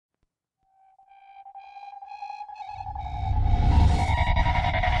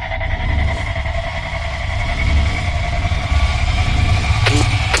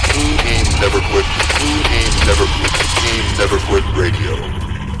Never Quit Radio.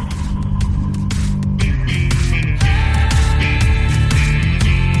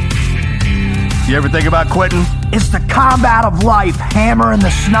 You ever think about quitting? It's the combat of life, hammering the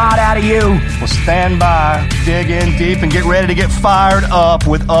snot out of you. Well, stand by, dig in deep, and get ready to get fired up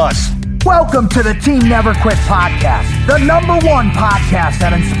with us. Welcome to the Team Never Quit Podcast, the #1 podcast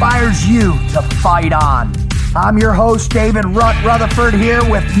that inspires you to fight on. I'm your host, David Rutherford, here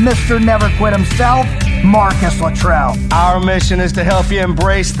with Mr. Never Quit himself, Marcus Luttrell. Our mission is to help you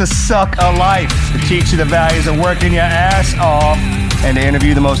embrace the suck of life, to teach you the values of working your ass off, and to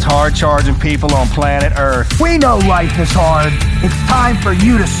interview the most hard-charging people on planet Earth. We know life is hard. It's time for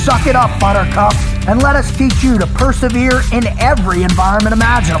you to suck it up, Buttercup, and let us teach you to persevere in every environment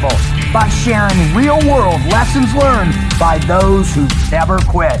imaginable by sharing real-world lessons learned by those who never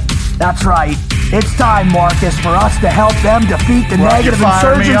quit. That's right. It's time, Marcus, for us to help them defeat the negative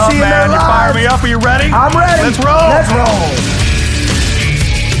insurgency in their lives. You fire me up. Are you ready? I'm ready. Let's roll. Let's roll.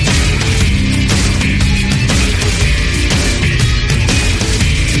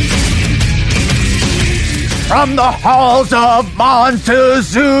 From the halls of Montezuma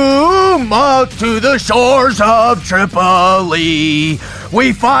to the shores of Tripoli,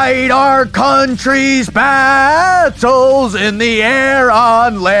 we fight our country's battles in the air,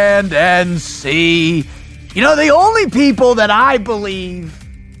 on land, and sea. You know, the only people that I believe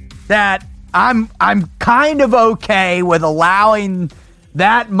that I'm kind of okay with allowing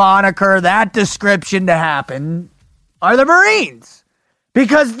that moniker, that description to happen are the Marines.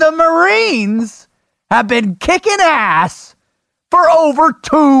 Because the Marines have been kicking ass for over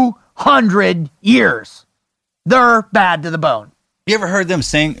 200 years. They're bad to the bone. You ever heard them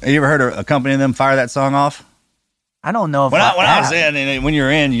sing? You ever heard a company of them fire that song off? I don't know if when I was in, and when you're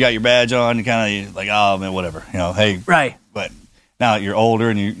in, you got your badge on, you kind of like, oh man, whatever, you know, hey, right. But now you're older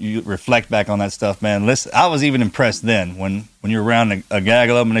and you reflect back on that stuff, man. Listen, I was even impressed then when you're around a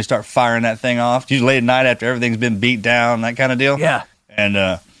gaggle of them and they start firing that thing off. Usually late at night after everything's been beat down, that kind of deal. Yeah,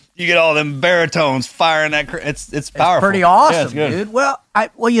 and you get all them baritones firing that. It's powerful. It's pretty awesome, yeah, it's good. dude. Well,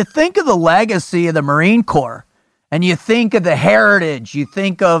 you think of the legacy of the Marine Corps, and you think of the heritage. You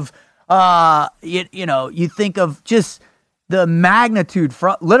think of you think of just the magnitude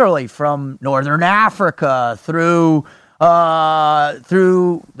literally from Northern Africa through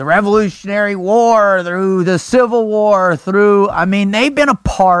the Revolutionary War, through the Civil War, they've been a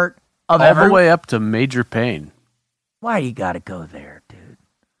part of all the way up to Major Payne. Why you got to go there, dude?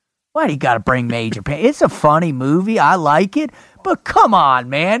 Why do you got to bring Major Payne? It's a funny movie. I like it. But come on,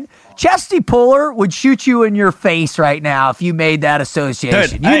 man. Chesty Puller would shoot you in your face right now if you made that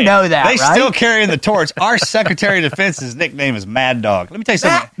association. Dude, you know that, right? They right? still carrying the torch. Our Secretary of Defense's nickname is Mad Dog. Let me tell you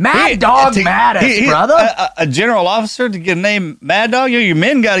something. Mad Dog Mattis, brother. A general officer to get a name Mad Dog, your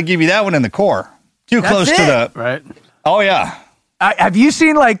men got to give you that one in the Corps. Too close to the... Right. Oh, yeah. Have you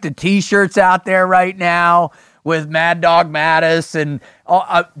seen, like, the T-shirts out there right now with Mad Dog Mattis? And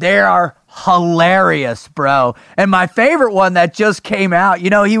they are hilarious, bro. And my favorite one that just came out,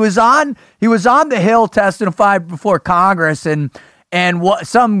 he was on the Hill testifying before Congress, and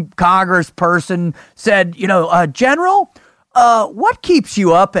some Congress person said, General, what keeps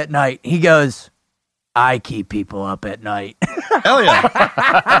you up at night? He goes, I keep people up at night. Hell yeah.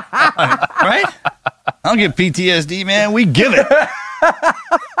 Right? I don't get PTSD, man. We give it.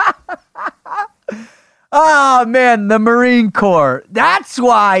 Oh, man, the Marine Corps. That's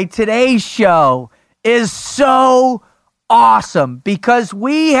why today's show is so awesome, because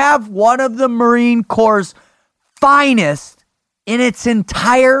we have one of the Marine Corps' finest in its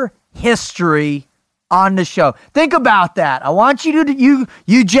entire history on the show. Think about that. I want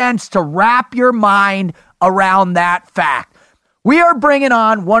you gents to wrap your mind around that fact. We are bringing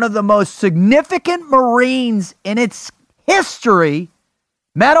on one of the most significant Marines in its history,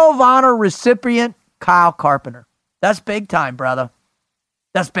 Medal of Honor recipient Kyle Carpenter. That's big time, brother.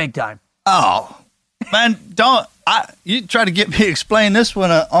 That's big time. Oh, man, you try to get me to explain this one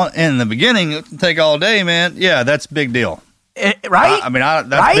in the beginning. It'll take all day, man. Yeah, that's a big deal. Right? That's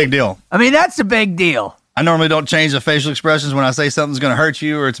right? a big deal. That's a big deal. I normally don't change the facial expressions when I say something's going to hurt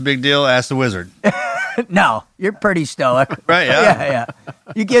you or it's a big deal. Ask the wizard. No, you're pretty stoic. Right, yeah. Yeah.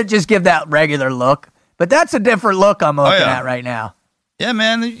 You just give that regular look. But that's a different look I'm looking at right now. Yeah,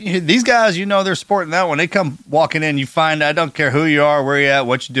 man. These guys, they're sporting that one. They come walking in, you find, I don't care who you are, where you at,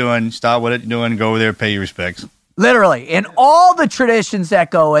 what you're doing, stop what you're doing, go over there, pay your respects. Literally. And all the traditions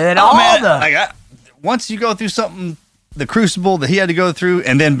that go with it. Once you go through something, the crucible that he had to go through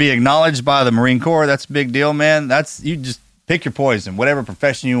and then be acknowledged by the Marine Corps, that's a big deal, man. You just pick your poison, whatever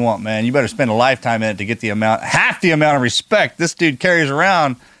profession you want, man. You better spend a lifetime in it to get half the amount of respect this dude carries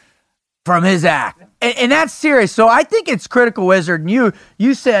around. From his act. And that's serious. So I think it's critical, Wizard. And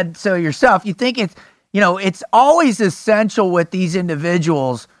you said so yourself. You think it's, it's always essential with these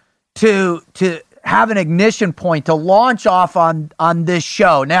individuals to have an ignition point to launch off on this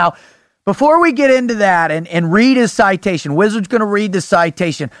show. Now, before we get into that and read his citation, Wizard's going to read the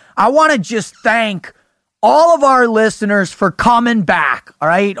citation. I want to just thank all of our listeners for coming back. All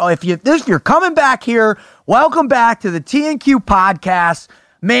right. If you're coming back here, welcome back to the TNQ Podcast.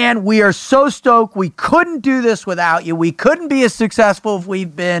 Man, we are so stoked. We couldn't do this without you. We couldn't be as successful as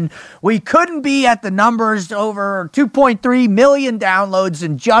we've been. We couldn't be at the numbers over 2.3 million downloads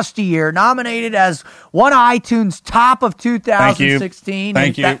in just a year. Nominated as one iTunes top of 2016.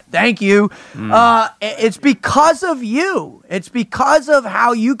 Thank you. Thank you. It's because of you. It's because of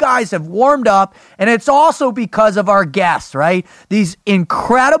how you guys have warmed up, and it's also because of our guests, right? These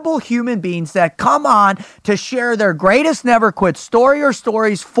incredible human beings that come on to share their greatest never quit story or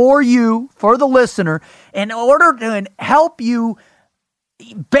stories for you, for the listener, in order to help you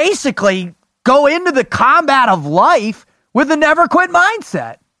basically go into the combat of life with a never quit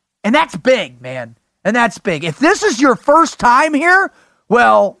mindset. And that's big, man. And that's big. If this is your first time here,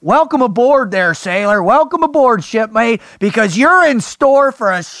 well, welcome aboard there, sailor. Welcome aboard, shipmate, because you're in store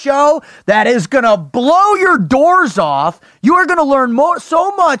for a show that is going to blow your doors off. You are going to learn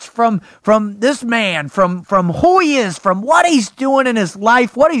so much from this man, from who he is, from what he's doing in his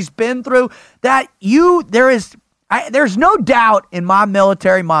life, what he's been through, that there's no doubt in my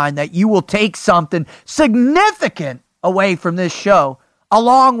military mind that you will take something significant away from this show,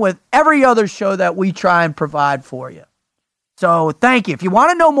 along with every other show that we try and provide for you. So thank you. If you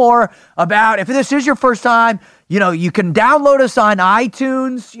want to know more about, if this is your first time, you can download us on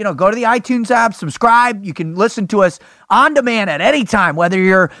iTunes, go to the iTunes app, subscribe. You can listen to us on demand at any time, whether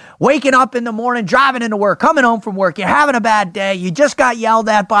you're waking up in the morning, driving into work, coming home from work, you're having a bad day, you just got yelled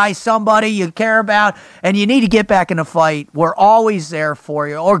at by somebody you care about, and you need to get back in a fight. We're always there for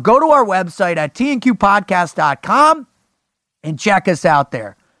you. Or go to our website at tnqpodcast.com and check us out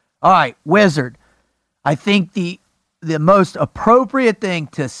there. All right, Wizard, I think the most appropriate thing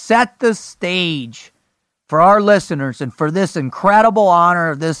to set the stage for our listeners and for this incredible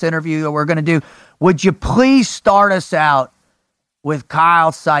honor of this interview that we're going to do, would you please start us out with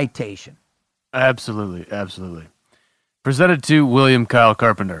Kyle's citation? Absolutely. Presented to William Kyle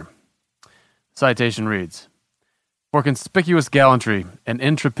Carpenter. Citation reads, "For conspicuous gallantry and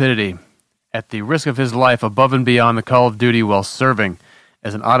intrepidity, at the risk of his life above and beyond the call of duty while serving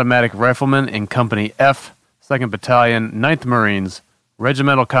as an automatic rifleman in Company F, 2nd Battalion, 9th Marines,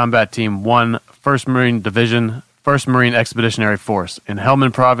 Regimental Combat Team 1, 1st Marine Division, 1st Marine Expeditionary Force, in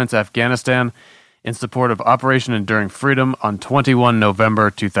Helmand Province, Afghanistan, in support of Operation Enduring Freedom on 21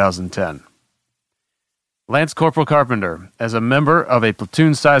 November 2010. Lance Corporal Carpenter, as a member of a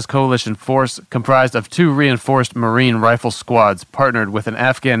platoon-sized coalition force comprised of 2 reinforced Marine rifle squads partnered with an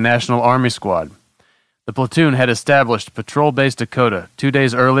Afghan National Army squad. The platoon had established Patrol Base Dakota 2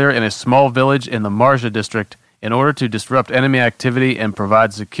 days earlier in a small village in the Marjah District in order to disrupt enemy activity and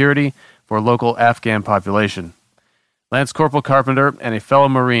provide security for local Afghan population. Lance Corporal Carpenter and a fellow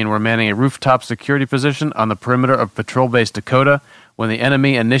Marine were manning a rooftop security position on the perimeter of Patrol Base Dakota when the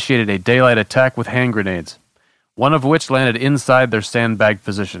enemy initiated a daylight attack with hand grenades, one of which landed inside their sandbagged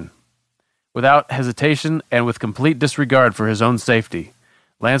position. Without hesitation and with complete disregard for his own safety,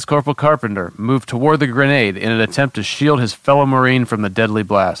 Lance Corporal Carpenter moved toward the grenade in an attempt to shield his fellow Marine from the deadly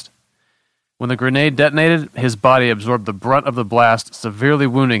blast. When the grenade detonated, his body absorbed the brunt of the blast, severely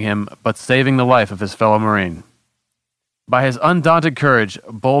wounding him, but saving the life of his fellow Marine. By his undaunted courage,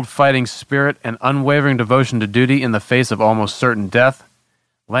 bold fighting spirit, and unwavering devotion to duty in the face of almost certain death,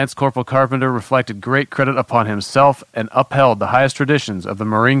 Lance Corporal Carpenter reflected great credit upon himself and upheld the highest traditions of the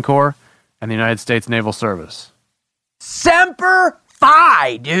Marine Corps and the United States Naval Service. Semper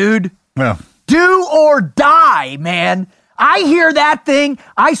Fi, dude. Yeah. Do or die, man. I hear that thing,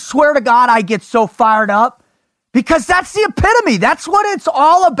 I swear to God, I get so fired up because that's the epitome. That's what it's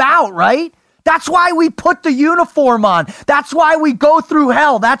all about, right? That's why we put the uniform on. That's why we go through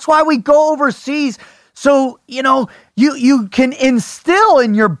hell. That's why we go overseas. So, you can instill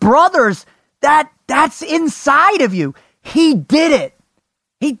in your brothers that's inside of you. He did it.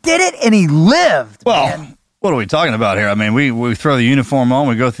 He did it and he lived. Well, man. What are we talking about here? I mean, we throw the uniform on,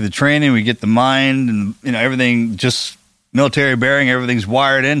 we go through the training, we get the mind and, everything just military bearing, everything's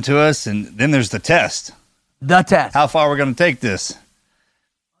wired into us. And then there's the test. The test. How far are we going to take this?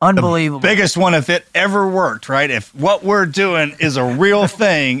 Unbelievable. The biggest one if it ever worked, right? If what we're doing is a real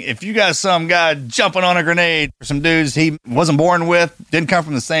thing, if you got some guy jumping on a grenade or some dudes he wasn't born with, didn't come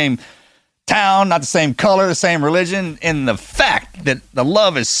from the same town, not the same color, the same religion, and the fact that the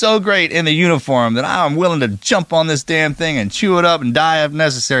love is so great in the uniform that I'm willing to jump on this damn thing and chew it up and die if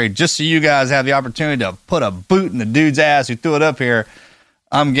necessary, just so you guys have the opportunity to put a boot in the dude's ass who threw it up here.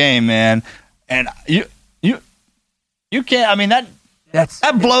 I'm game, man. And you can't. I mean, that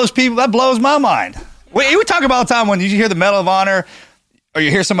blows people. That blows my mind. We talk about all the time when you hear the Medal of Honor, or you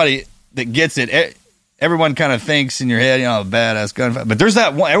hear somebody that gets it. Everyone kind of thinks in your head, badass gunfight. But there's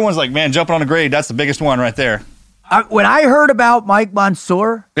that one. Everyone's like, man, jumping on a grade. That's the biggest one right there. When I heard about Mike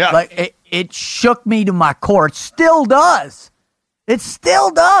Monsoor, it shook me to my core. It still does. It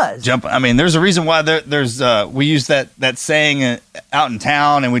still does. I mean, there's a reason why there's we use that saying out in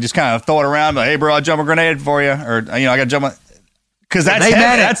town, and we just kind of throw it around. But hey, bro, I'll jump a grenade for you, or I got to jump on. Because that's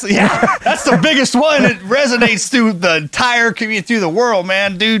heavy. That's the biggest one. It resonates through the entire community, through the world,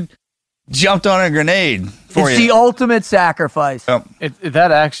 man. Dude jumped on a grenade for you. It's the ultimate sacrifice.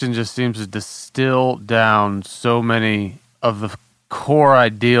 That action just seems to distill down so many of the core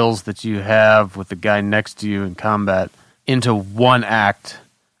ideals that you have with the guy next to you in combat into one act.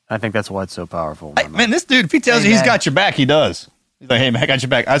 I think that's why it's so powerful. Man, this dude, if he tells you he's got your back, he does. He's like, hey, man, I got your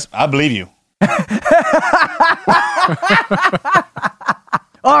back. I believe you.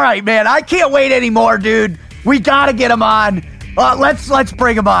 All right, man. I can't wait anymore, dude. We got to get him on. Let's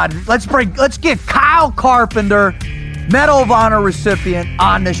bring him on. Let's get Kyle Carpenter, Medal of Honor recipient,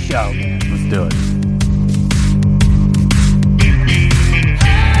 on the show, man. Let's do it.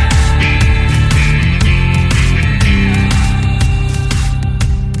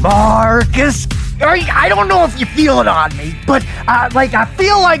 Marcus, I don't know if you feel it on me, but I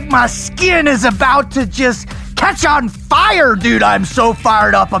feel like my skin is about to just catch on fire, dude. I'm so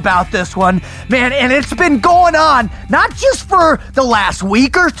fired up about this one, man. And it's been going on not just for the last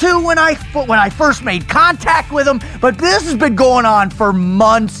week or two when I first made contact with him, but this has been going on for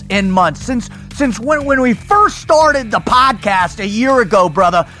months and months since when we first started the podcast a year ago,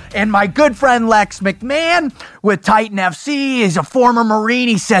 brother. And my good friend Lex McMahon with Titan FC is a former Marine.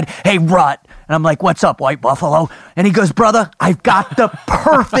 He said, hey, Rut. And I'm like, what's up, White Buffalo? And he goes, brother, I've got the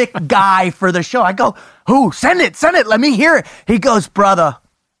perfect guy for the show. I go, who? Send it. Let me hear it. He goes, brother,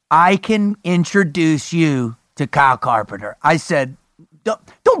 I can introduce you to Kyle Carpenter. I said,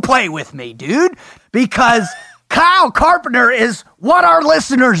 don't play with me, dude, because Kyle Carpenter is what our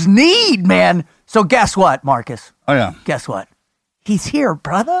listeners need, man. So guess what, Marcus? Oh, yeah. Guess what? He's here,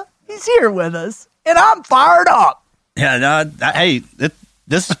 brother. He's here with us, and I'm fired up. Yeah, no,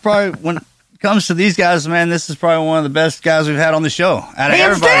 this is probably, when it comes to these guys, man, this is probably one of the best guys we've had on the show.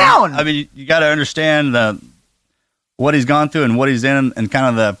 Hands down! I mean, you got to understand what he's gone through and what he's in and kind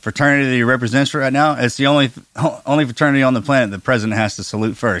of the fraternity that he represents right now. It's the only fraternity on the planet the president has to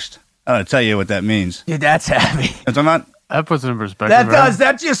salute first. I'm going to tell you what that means. Dude, that's heavy. That puts it in perspective. That does.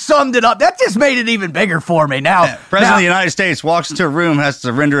 That just summed it up. That just made it even bigger for me. Now, President of the United States walks into a room, has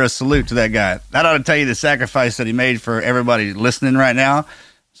to render a salute to that guy. That ought to tell you the sacrifice that he made for everybody listening right now.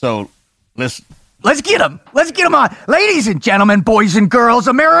 So let's get him. Let's get him on. Ladies and gentlemen, boys and girls,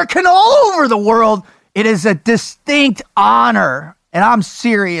 American all over the world, it is a distinct honor, and I'm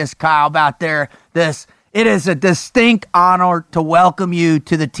serious, Kyle, about this. It is a distinct honor to welcome you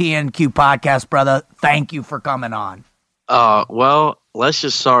to the TNQ Podcast, brother. Thank you for coming on. Well, let's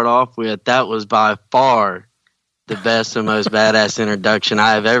just start off with, that was by far the best and most badass introduction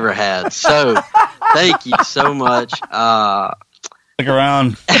I have ever had. So, thank you so much. Stick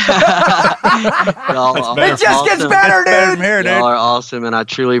around. It just gets better, dude. Y'all are awesome, and I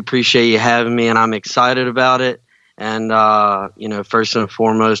truly appreciate you having me, and I'm excited about it. And, first and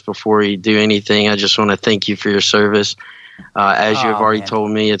foremost, before you do anything, I just want to thank you for your service. As you have already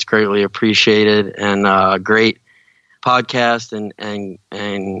told me, it's greatly appreciated, and great podcast and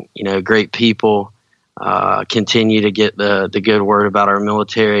great people. Continue to get the good word about our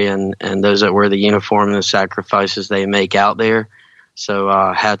military and those that wear the uniform and the sacrifices they make out there. So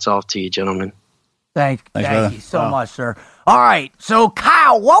hats off to you, gentlemen. Thank you so much, sir. All right, so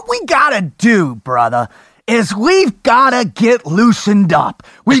Kyle, what we gotta do, brother, is we've got to get loosened up.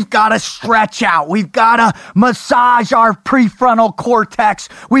 We've got to stretch out. We've got to massage our prefrontal cortex.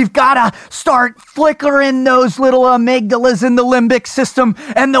 We've got to start flickering those little amygdalas in the limbic system.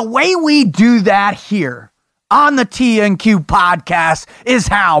 And the way we do that here on the TNQ Podcast is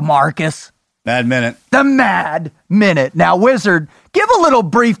how, Marcus? Mad Minute. The Mad Minute. Now, Wizard, give a little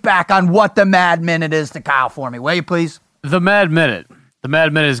brief back on what the Mad Minute is to Kyle for me, will you please? The Mad Minute. The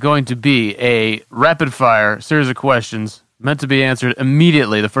Mad Minute is going to be a rapid-fire series of questions meant to be answered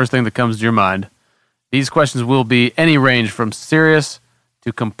immediately, the first thing that comes to your mind. These questions will be any range from serious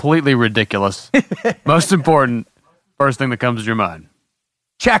to completely ridiculous. Most important, first thing that comes to your mind.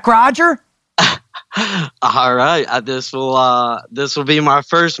 Check, Roger. All right, this will be my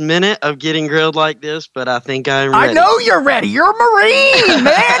first minute of getting grilled like this, but I think I'm ready. I know you're ready. You're a Marine,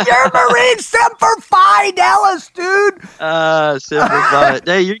 man. You're a Marine. Semper Fi, Dallas, dude. Semper Fi.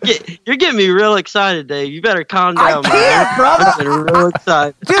 Dave, you're getting me real excited, Dave. You better calm down, I can't, brother. I'm getting real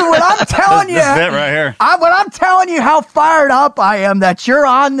excited, dude. When I'm telling you, this bit right here. When I'm telling you how fired up I am that you're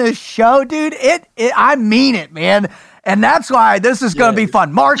on this show, dude, I mean it, man. And that's why this is going to be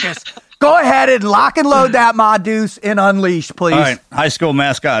fun. Marcus, go ahead and lock and load that mod deuce and unleash, please. All right, high school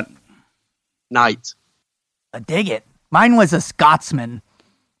mascot. Knights. I dig it. Mine was a Scotsman,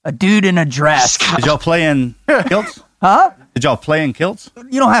 a dude in a dress. Did y'all play in kilts? Huh? Did y'all play in kilts?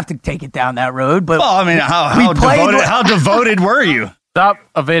 You don't have to take it down that road, but Well, I mean, how devoted were you? Stop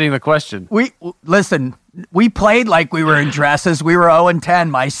evading the question. Listen, we played like we were in dresses. We were 0-10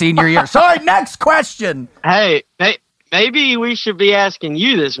 my senior year. Sorry, next question. Hey, maybe we should be asking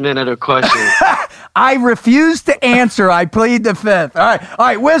you this minute of questions. I refuse to answer. I plead the fifth. All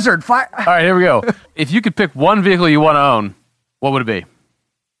right, Wizard. Fire. All right, here we go. If you could pick one vehicle you want to own, what would it be?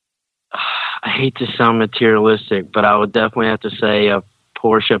 I hate to sound materialistic, but I would definitely have to say a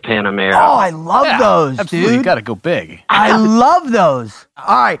Porsche Panamera. Oh, I love those, absolutely. dude. You got to go big. I love those.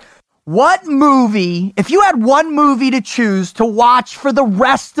 All right. What movie, if you had one movie to choose to watch for the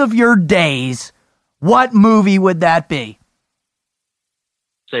rest of your days, what movie would that be?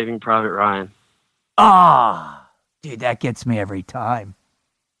 Saving Private Ryan. Dude, that gets me every time.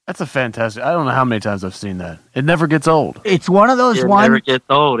 That's a fantastic. I don't know how many times I've seen that. It never gets old. It's one of those It never gets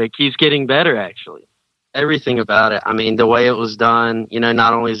old. It keeps getting better, actually. Everything about it. I mean, the way it was done,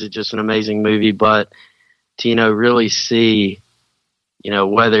 not only is it just an amazing movie, but to, really see,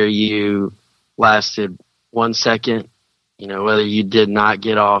 whether you lasted 1 second, whether you did not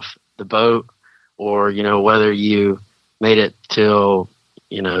get off the boat or, whether you made it till,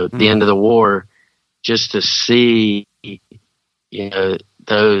 the end of the war, just to see,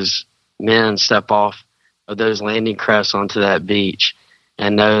 those men step off of those landing crafts onto that beach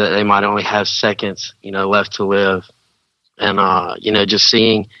and know that they might only have seconds, left to live. And, just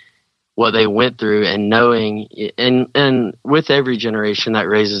seeing what they went through and knowing, and with every generation that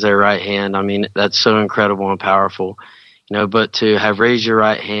raises their right hand, I mean, that's so incredible and powerful, but to have raised your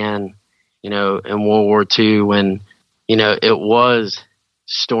right hand, in World War II when, it was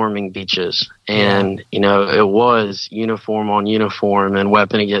storming beaches and, it was uniform on uniform and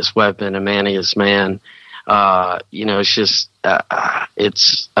weapon against weapon and man against man. It's just,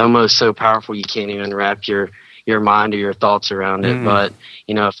 it's almost so powerful you can't even wrap your mind or your thoughts around it. But,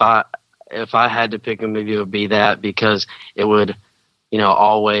 if I had to pick a movie, it would be that, because it would,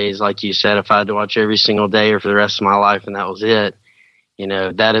 always, like you said, if I had to watch every single day or for the rest of my life and that was it,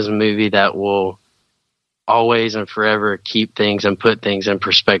 that is a movie that will always and forever keep things and put things in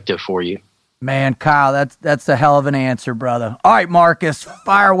perspective for you. Man, Kyle, that's a hell of an answer, brother. All right, Marcus,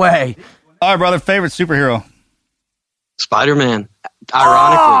 fire away. All right, brother, favorite superhero? Spider-Man.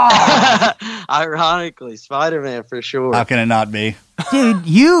 Ironically. Ironically, Spider-Man for sure. How can it not be? Dude,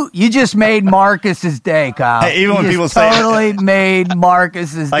 you just made Marcus's day, Kyle. Hey, even when people totally made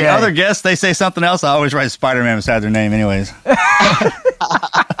Marcus's day. Like other guests, they say something else, I always write Spider-Man beside their name anyways.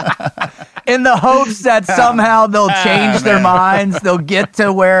 In the hopes that somehow they'll change their minds. They'll get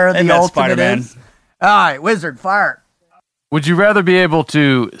to where the ultimate Spider-Man is. All right, Wizard, fire. Would you rather be able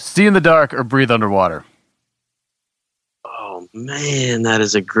to see in the dark or breathe underwater? Oh, man, that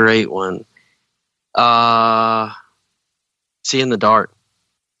is a great one. See in the dark.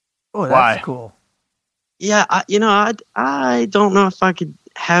 Oh, that's Why? Cool. Yeah, I don't know if I could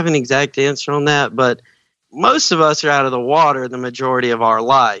have an exact answer on that, but most of us are out of the water the majority of our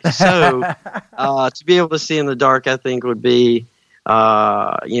life. So to be able to see in the dark, I think would be,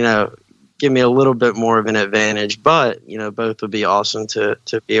 give me a little bit more of an advantage. But, both would be awesome to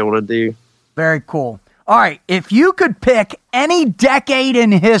be able to do. Very cool. All right, if you could pick any decade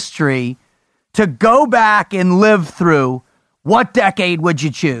in history to go back and live through, what decade would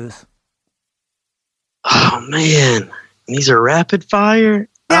you choose? Oh, man. These are rapid fire?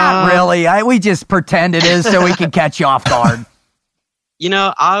 Not really. We just pretend it is so we can catch you off guard.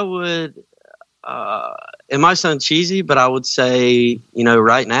 I would, it might sound cheesy, but I would say,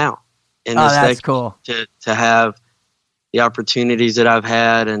 right now. In this that's decade, cool. To have the opportunities that I've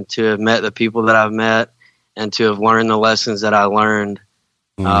had and to have met the people that I've met and to have learned the lessons that I learned.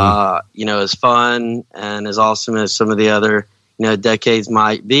 As fun and as awesome as some of the other, decades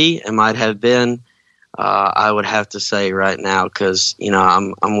might be and might have been, I would have to say right now, because,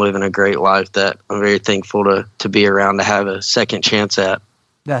 I'm living a great life that I'm very thankful to be around to have a second chance at.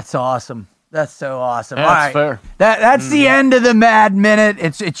 That's awesome. That's so awesome. Yeah, All that's right. fair. That's the end of the Mad Minute.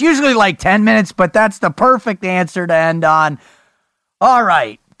 It's usually like 10 minutes, but that's the perfect answer to end on. All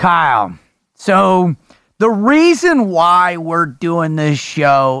right, Kyle. So the reason why we're doing this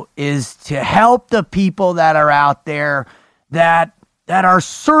show is to help the people that are out there that are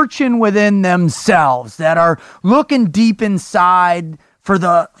searching within themselves, that are looking deep inside for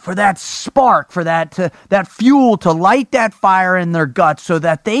that spark, for that fuel to light that fire in their guts so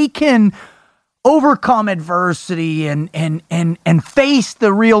that they can overcome adversity and face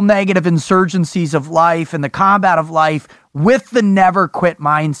the real negative insurgencies of life and the combat of life with the never quit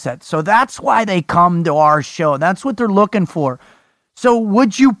mindset. So that's why they come to our show. That's what they're looking for. So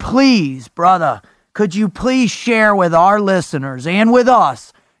would you please, brother, could you please share with our listeners and with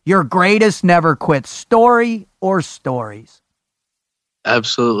us your greatest never quit story or stories?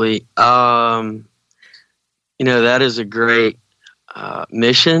 Absolutely. That is a great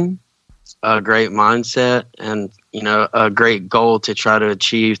mission, a great mindset, and, a great goal to try to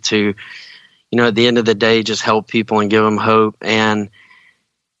achieve to, at the end of the day, just help people and give them hope. And,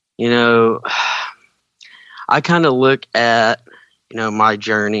 I kind of look at, my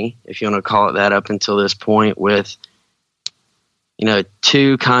journey, if you want to call it that, up until this point with,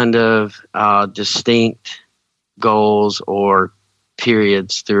 two kind of distinct goals or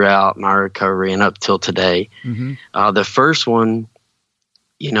periods throughout my recovery and up till today. Mm-hmm. The first one,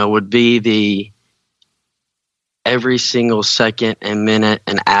 would be the every single second and minute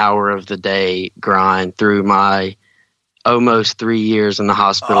and hour of the day grind through my almost 3 years in the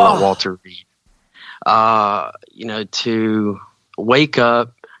hospital at Walter Reed. To wake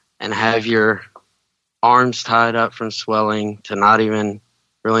up and have your arms tied up from swelling, to not even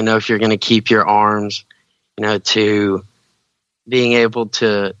really know if you're going to keep your arms, to being able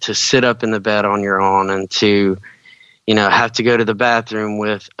to sit up in the bed on your own, and to, have to go to the bathroom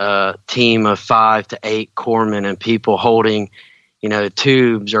with a team of 5 to 8 corpsmen and people holding,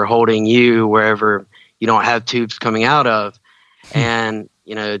 tubes or holding you wherever you don't have tubes coming out of. And,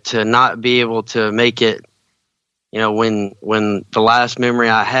 to not be able to make it, when the last memory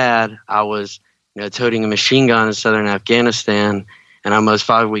I had, I was, toting a machine gun in southern Afghanistan, and almost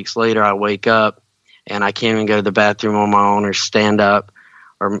 5 weeks later I wake up and I can't even go to the bathroom on my own or stand up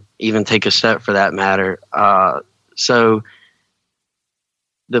or even take a step for that matter. So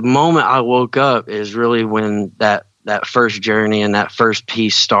the moment I woke up is really when that first journey and that first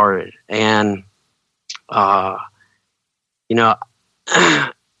piece started. And,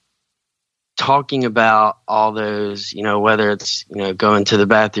 talking about all those, whether it's, going to the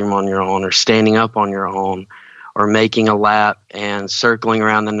bathroom on your own or standing up on your own or making a lap and circling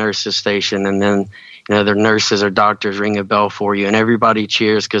around the nurses' station, and then, the nurses or doctors ring a bell for you and everybody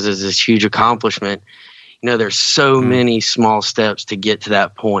cheers because it's this huge accomplishment. There's so many small steps to get to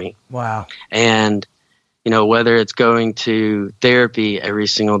that point. Wow. And, whether it's going to therapy every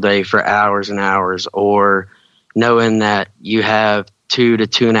single day for hours and hours, or knowing that you have 2 to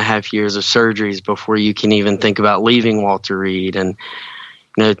 2.5 years of surgeries before you can even think about leaving Walter Reed. And,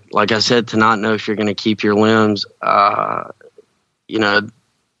 like I said, to not know if you're going to keep your limbs,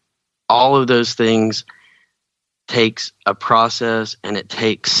 all of those things takes a process and it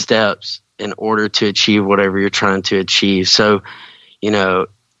takes steps in order to achieve whatever you're trying to achieve. So,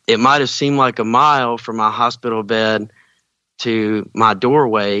 it might have seemed like a mile from my hospital bed to my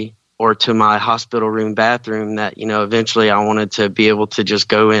doorway or to my hospital room bathroom that, eventually I wanted to be able to just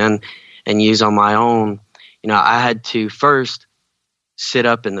go in and use on my own. I had to first sit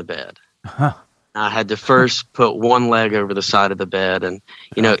up in the bed. Uh-huh. I had to first put one leg over the side of the bed. And,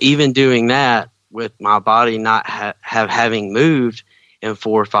 even doing that with my body not having moved in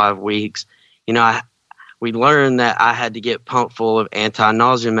 4 or 5 weeks, we learned that I had to get pumped full of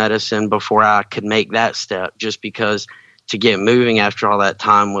anti-nausea medicine before I could make that step, just because to get moving after all that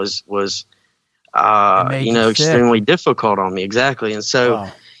time was extremely difficult on me. Exactly. And so,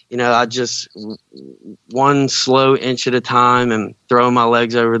 I just one slow inch at a time and throwing my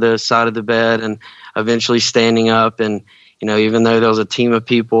legs over the side of the bed and eventually standing up. And, even though there was a team of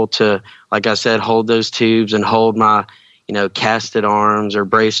people to, like I said, hold those tubes and hold my, casted arms or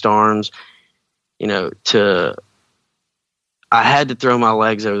braced arms, I had to throw my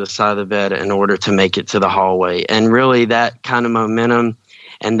legs over the side of the bed in order to make it to the hallway. And really that kind of momentum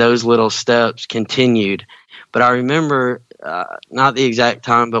and those little steps continued. But I remember, not the exact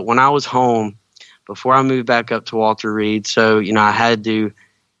time, but when I was home, before I moved back up to Walter Reed, so, I had to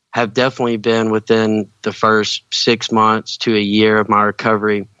have definitely been within the first 6 months to a year of my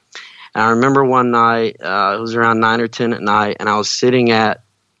recovery. And I remember one night, it was around 9 or 10 at night, and I was sitting at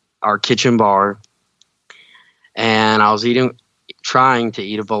our kitchen bar, and I was eating trying to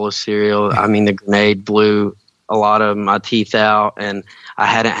eat a bowl of cereal. I mean, the grenade blew a lot of my teeth out, and I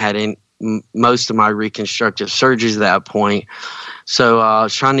hadn't had most of my reconstructive surgeries at that point. So I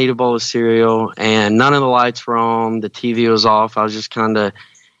was trying to eat a bowl of cereal, and none of the lights were on. The TV was off. I was just kind of,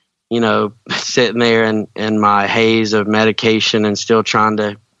 sitting there in my haze of medication and still trying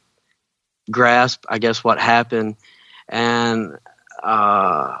to grasp, I guess, what happened. And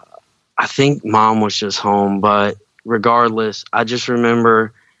I think Mom was just home, but regardless, I just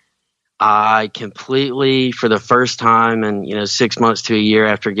remember I completely, for the first time in 6 months to a year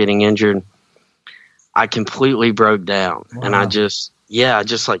after getting injured, I completely broke down. Wow. And I just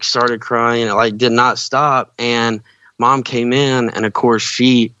like started crying. It like did not stop. And Mom came in, and of course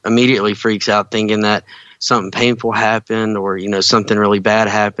she immediately freaks out thinking that something painful happened or, something really bad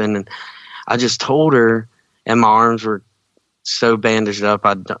happened. And I just told her, and my arms were so bandaged up.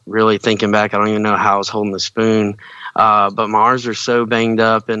 Really thinking back, I don't even know how I was holding the spoon. But my arms were so banged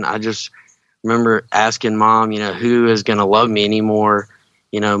up, and I just remember asking Mom, who is going to love me anymore?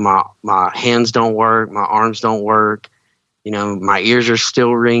 My hands don't work, my arms don't work, my ears are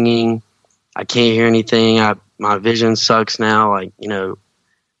still ringing. I can't hear anything. My vision sucks now. Like,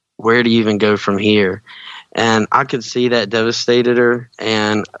 where do you even go from here? And I could see that devastated her.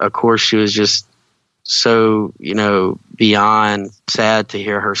 And of course she was just so, beyond sad to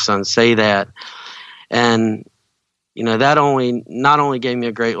hear her son say that. And, that not only gave me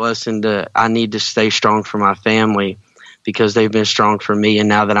a great lesson I need to stay strong for my family because they've been strong for me. And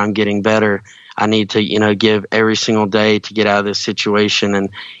now that I'm getting better, I need to, give every single day to get out of this situation and,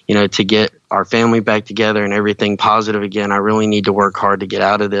 to get our family back together and everything positive again. I really need to work hard to get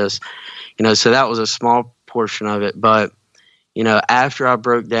out of this, so that was a small portion of it. But, after I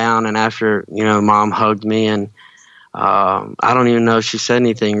broke down and after, Mom hugged me and, I don't even know if she said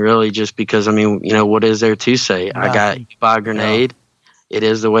anything really, just because, what is there to say? Nothing. I got hit by a grenade. Yeah. It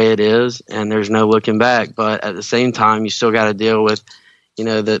is the way it is, and there's no looking back. But at the same time, you still got to deal with,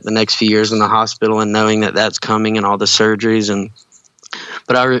 the next few years in the hospital and knowing that that's coming and all the surgeries.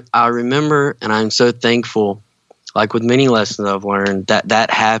 But I remember, and I'm so thankful, like with many lessons I've learned, that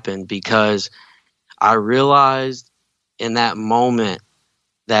happened because I realized in that moment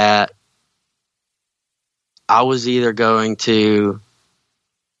that I was either going to,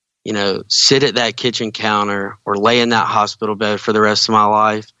 sit at that kitchen counter or lay in that hospital bed for the rest of my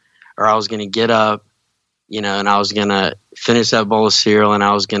life, or I was going to get up, and I was going to finish that bowl of cereal, and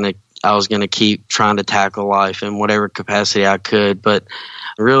I was going to keep trying to tackle life in whatever capacity I could. But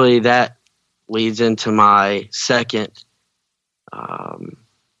really that leads into my second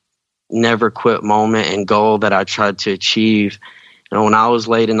never quit moment and goal that I tried to achieve. When I was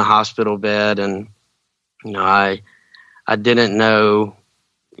laid in the hospital bed and, I didn't know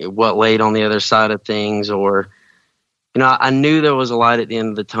what laid on the other side of things, or, I knew there was a light at the end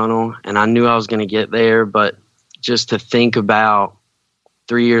of the tunnel and I knew I was going to get there, but just to think about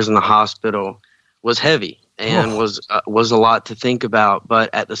 3 years in the hospital was heavy and was a lot to think about.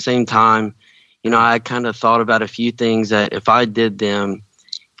 But at the same time, I kind of thought about a few things that if I did them,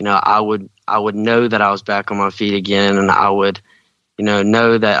 I would know that I was back on my feet again, and I would,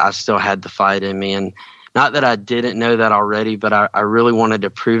 know that I still had the fight in me. And not that I didn't know that already, but I really wanted to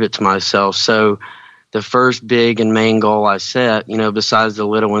prove it to myself. So the first big and main goal I set, besides the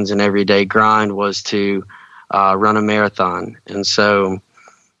little ones and everyday grind, was to run a marathon. And so,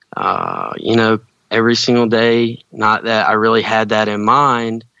 every single day, not that I really had that in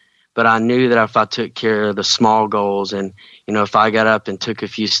mind, but I knew that if I took care of the small goals and, if I got up and took a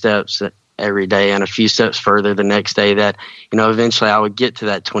few steps every day and a few steps further the next day, that, eventually I would get to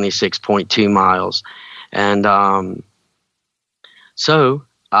that 26.2 miles. And so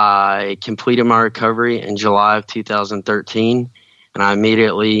I completed my recovery in July of 2013, and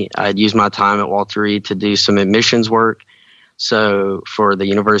I'd used my time at Walter Reed to do some admissions work. So for the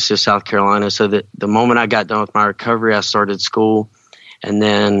University of South Carolina, so that the moment I got done with my recovery, I started school. And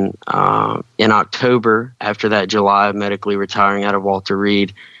then in October, after that July of medically retiring out of Walter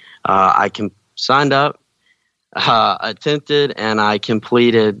Reed, I signed up, attempted, and I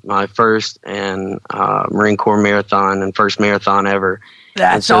completed my first and Marine Corps marathon and first marathon ever.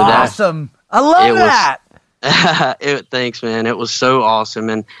 That's awesome. I love that. Thanks, man. It was so awesome.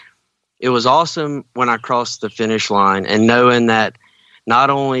 And it was awesome when I crossed the finish line and knowing that not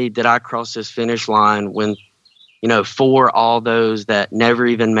only did I cross this finish line when, for all those that never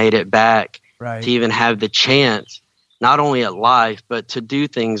even made it back, right, to even have the chance, not only at life, but to do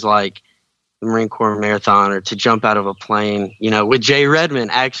things like the Marine Corps Marathon or to jump out of a plane, with Jay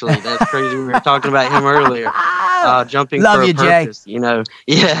Redmond, actually. That's crazy. We were talking about him earlier. Jumping Love for you, a purpose, Jay.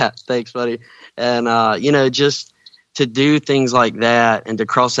 Yeah, thanks, buddy. And, just to do things like that and to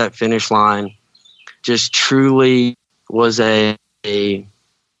cross that finish line just truly was a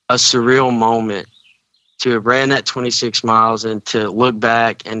surreal moment. To have ran that 26 miles and to look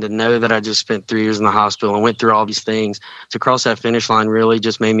back and to know that I just spent 3 years in the hospital and went through all these things, to cross that finish line really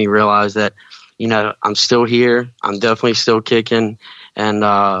just made me realize that, you know, I'm still here. I'm definitely still kicking. And,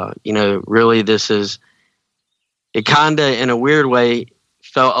 you know, really this is, it kind of in a weird way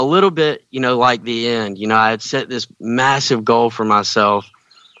felt a little bit, you know, like the end. You know, I had set this massive goal for myself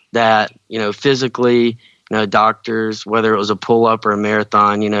that, you know, physically, you know, doctors, whether it was a pull-up or a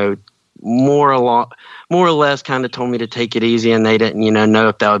marathon, you know, more or less kind of told me to take it easy, and they didn't, you know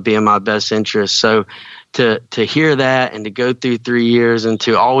if that would be in my best interest. So to hear that and to go through 3 years and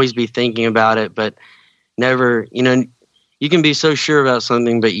to always be thinking about it, but never, you know, you can be so sure about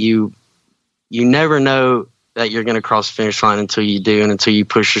something, but you never know that you're going to cross the finish line until you do and until you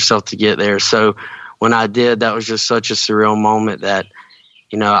push yourself to get there. So when I did, that was just such a surreal moment that,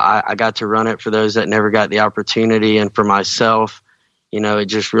 you know, I got to run it for those that never got the opportunity, and for myself. You know, it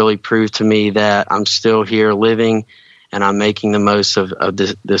just really proved to me that I'm still here living and I'm making the most of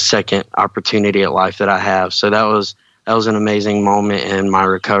the second opportunity at life that I have. So that was an amazing moment in my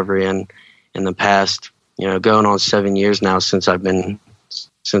recovery, and in the past, you know, going on 7 years now since I, you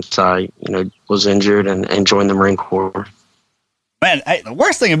know, was injured and joined the Marine Corps. Man, the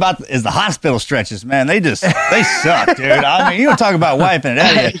worst thing about is the hospital stretches, man. They suck, dude. I mean, you don't talk about wiping it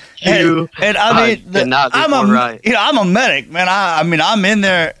out of you. And I mean, I'm a medic, man. I mean, I'm in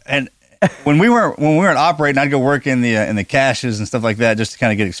there, and when we weren't operating, I'd go work in the caches and stuff like that just to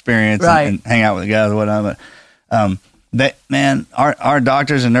kind of get experience and hang out with the guys and whatnot. But our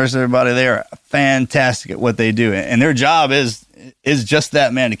doctors and nurses, everybody, they are fantastic at what they do, and their job is just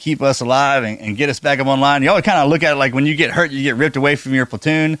that, man, to keep us alive and get us back up online. You always kind of look at it like when you get hurt, you get ripped away from your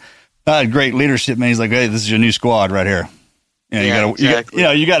platoon. Great leadership, man. He's like, hey, this is your new squad right here. You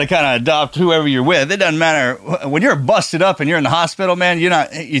know, you got to kind of adopt whoever you're with. It doesn't matter when you're busted up and you're in the hospital, man.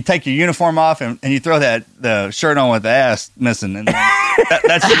 You take your uniform off and you throw the shirt on with the ass missing, and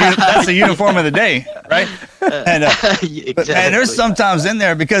that's the uniform of the day, right? And exactly. But man, there's sometimes in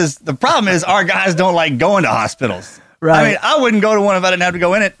there, because the problem is our guys don't like going to hospitals. Right. I mean, I wouldn't go to one if I didn't have to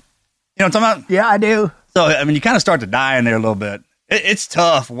go in it. You know what I'm talking about? Yeah, I do. So, I mean, you kind of start to die in there a little bit. It's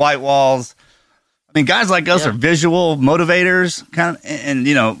tough. White walls. I mean, guys like us are visual motivators, kind of, and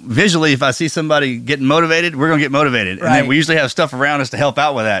you know, visually, if I see somebody getting motivated, we're gonna get motivated, and then we usually have stuff around us to help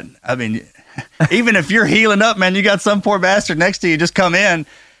out with that. I mean, even if you're healing up, man, you got some poor bastard next to you just come in,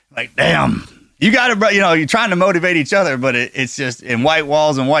 like, damn, you got to, you know, you're trying to motivate each other, but it's just in white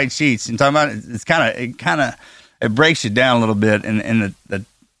walls and white sheets. And talking about it breaks you down a little bit, and the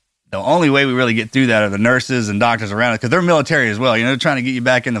only way we really get through that are the nurses and doctors around it, because they're military as well. You know, they're trying to get you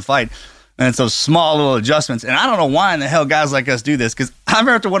back in the fight. And it's those small little adjustments. And I don't know why in the hell guys like us do this, because I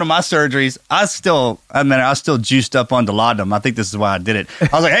remember after one of my surgeries, I was still juiced up on laudanum. I think this is why I did it. I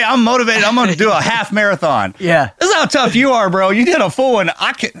was like, hey, I'm motivated. I'm going to do a half marathon. Yeah. This is how tough you are, bro. You did a full one.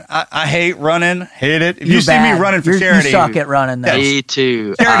 I hate running. Hate it. If you see me running for charity. You suck at running, though. Me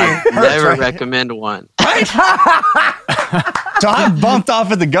too. Charity I never recommend one. Right? So I bumped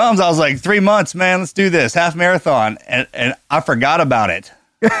off at the gums. I was like, 3 months, man. Let's do this. Half marathon. And I forgot about it.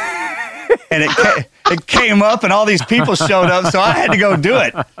 And it came up, and all these people showed up, so I had to go do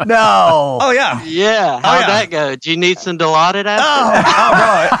it. No. Oh, yeah. Yeah. How'd that go? Do you need some Dilaudid after? Oh,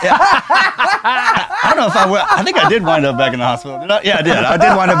 bro. Yeah. I don't know if I will. I think I did wind up back in the hospital. Did I? Yeah, I did. I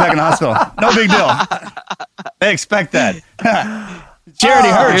did wind up back in the hospital. No big deal. They expect that. Charity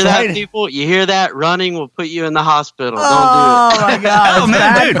hurts, right? People, you hear that? Running will put you in the hospital. Don't do it. Oh, my God. It's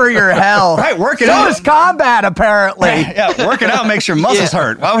bad for your health. Right, working out. So is combat, apparently. Yeah, working out makes your muscles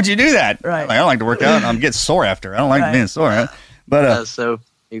hurt. Why would you do that? Right. I don't like to work out. I'm getting sore after. I don't like being sore. But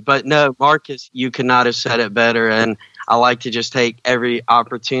but no, Marcus, you could not have said it better. And I like to just take every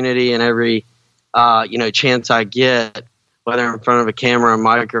opportunity and every chance I get, whether in front of a camera or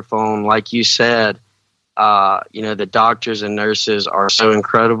microphone, like you said. The doctors and nurses are so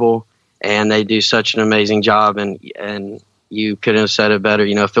incredible, and they do such an amazing job, and you couldn't have said it better.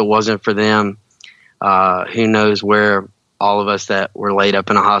 You know, if it wasn't for them, who knows where all of us that were laid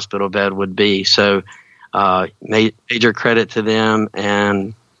up in a hospital bed would be. So major credit to them.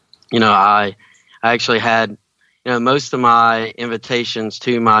 And, I actually had, most of my invitations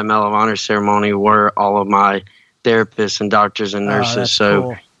to my Medal of Honor ceremony were all of my therapists and doctors and nurses.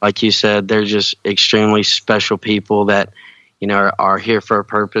 Cool. Like you said, they're just extremely special people that, are here for a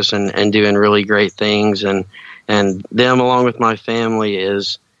purpose and doing really great things. And them, along with my family,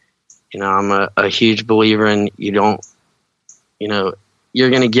 is, I'm a huge believer in you're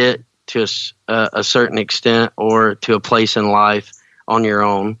going to get to a certain extent or to a place in life on your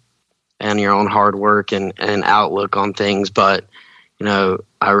own and your own hard work and outlook on things. But,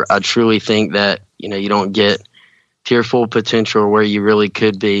 I truly think that, you don't get to your full potential or where you really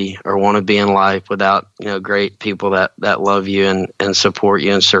could be or want to be in life without, great people that love you and support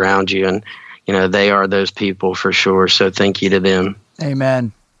you and surround you. And, they are those people for sure. So thank you to them.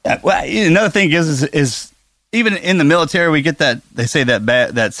 Amen. Well, another thing is even in the military, we get that, they say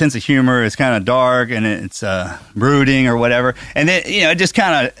that sense of humor is kind of dark and it's brooding or whatever. And then, it just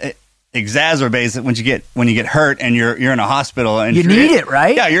kind of exacerbates it when you get hurt and you're in a hospital and you need it,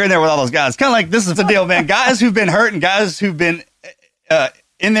 right? Yeah, you're in there with all those guys. Kind of like, this is the deal, man. Guys who've been hurt and guys who've been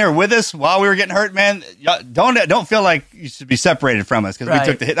in there with us while we were getting hurt, man, don't feel like you should be separated from us because we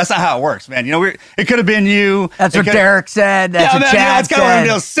took the hit. That's not how it works, man. It could have been you. That's what Derek said. That's what Chad said.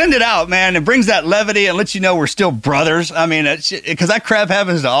 Kind of send it out, man. It brings that levity and lets you know we're still brothers. I mean, because that crap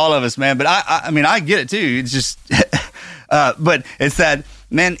happens to all of us, man. But I mean, I get it too. It's just, but it's that,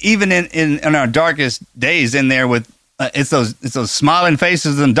 man. Even in our darkest days, in there with it's those smiling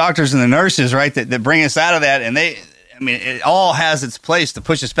faces and doctors and the nurses, right? That bring us out of that, and it all has its place to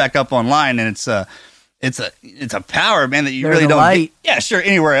push us back up online, and it's a power, man, that you really don't get, yeah, sure,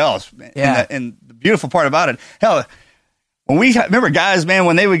 anywhere else. Yeah. And the beautiful part about it, hell, when we remember guys, man,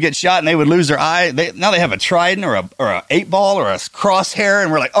 when they would get shot and they would lose their eye, now they have a trident or a 8-ball or a crosshair,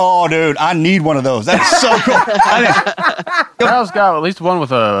 and we're like, oh, dude, I need one of those. That's so cool. Kyle's got at least one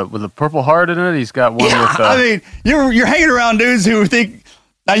with a purple heart in it. He's got one with. You're hanging around dudes who think,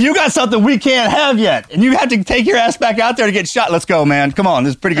 now you got something we can't have yet, and you have to take your ass back out there to get shot. Let's go, man. Come on,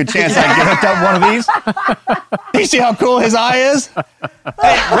 there's a pretty good chance I can get hooked up one of these. You see how cool his eye is? Hey,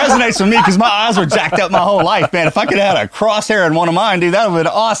 it resonates with me because my eyes were jacked up my whole life, man. If I could have had a crosshair in one of mine, dude, that would have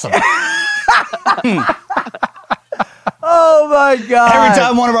been awesome. Oh my God! Every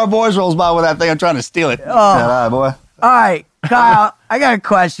time one of our boys rolls by with that thing, I'm trying to steal it. Oh. That eye, boy. All right, Kyle, I got a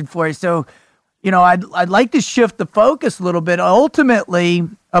question for you. So, I'd like to shift the focus a little bit. Ultimately,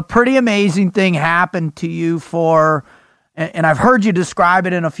 a pretty amazing thing happened to you and I've heard you describe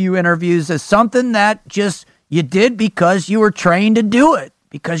it in a few interviews as something that just you did because you were trained to do it,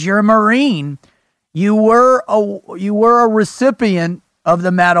 because you're a Marine. You were a recipient of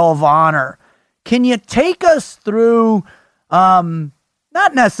the Medal of Honor. Can you take us through,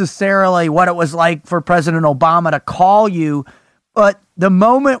 not necessarily what it was like for President Obama to call you, but the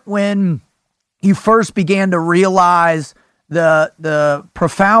moment when you first began to realize the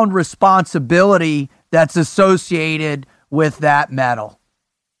profound responsibility that's associated with that medal?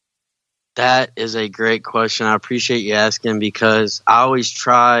 That is a great question. I appreciate you asking because I always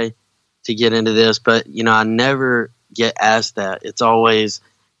try to get into this, but, I never get asked that. It's always,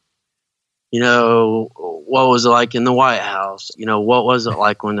 what was it like in the White House? What was it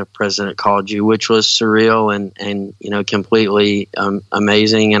like when the president called you, which was surreal and completely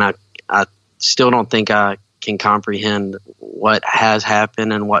amazing. And I still don't think I can comprehend what has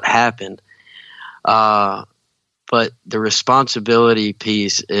happened and what happened. But the responsibility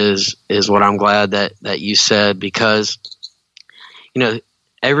piece is what I'm glad that you said, because,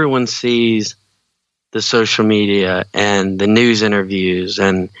 everyone sees the social media and the news interviews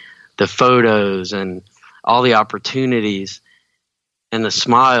and the photos and all the opportunities and the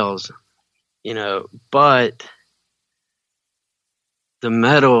smiles, but the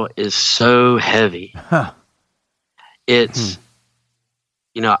medal is so heavy. Huh. It's,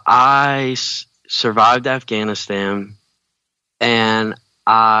 I survived Afghanistan and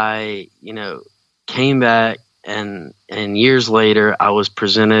I, came back and years later I was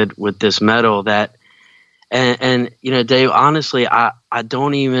presented with this medal that, and Dave, honestly, I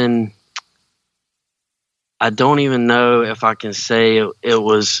don't even know if I can say it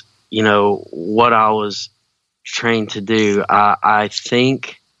was, what I was trained to do. I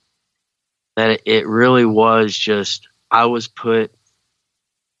think that it really was just, I was put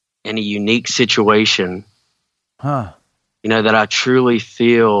in a unique situation, that I truly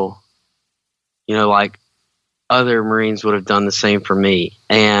feel, like other Marines would have done the same for me.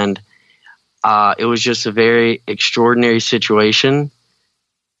 And it was just a very extraordinary situation.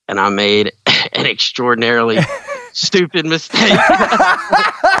 And I made an extraordinarily stupid mistake,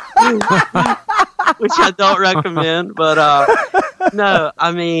 which I don't recommend. But no,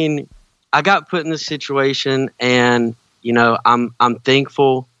 I got put in this situation, and I'm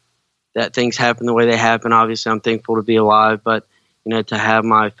thankful that things happen the way they happen. Obviously, I'm thankful to be alive, but to have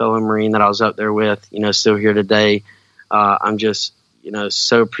my fellow Marine that I was up there with, still here today, I'm just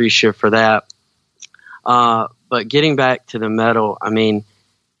so appreciative for that. But getting back to the medal,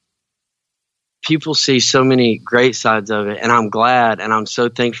 people see so many great sides of it, and I'm glad, and I'm so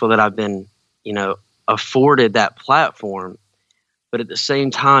thankful that I've been, afforded that platform. But at the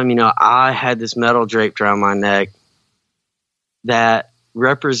same time, I had this medal draped around my neck that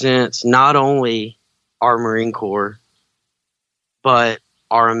represents not only our Marine Corps, but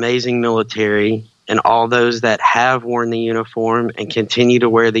our amazing military and all those that have worn the uniform and continue to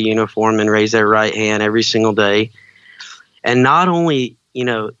wear the uniform and raise their right hand every single day. And not only,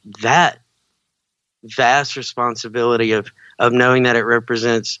 that vast responsibility of knowing that it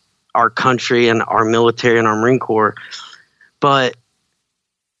represents our country and our military and our Marine Corps, but,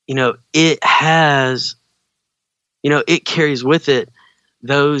 it has, it carries with it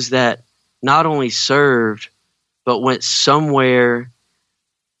those that not only served, but went somewhere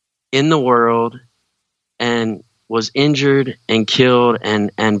in the world and was injured and killed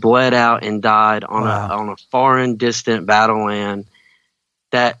and bled out and died on a foreign, distant battle land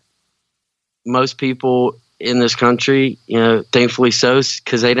that most people in this country, thankfully so,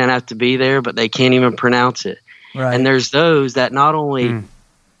 because they didn't have to be there, but they can't even pronounce it. Right. And there's those that not only,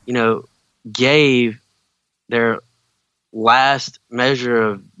 gave their last measure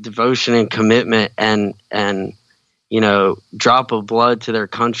of devotion and commitment and drop of blood to their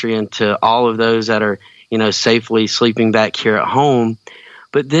country and to all of those that are, safely sleeping back here at home.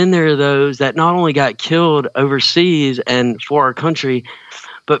 But then there are those that not only got killed overseas and for our country,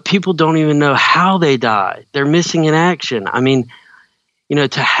 but people don't even know how they died. They're missing in action. I mean,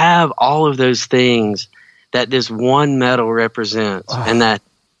 to have all of those things that this one medal represents, and that,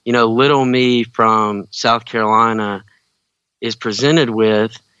 little me from South Carolina is presented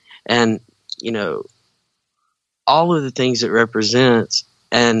with, and, all of the things it represents,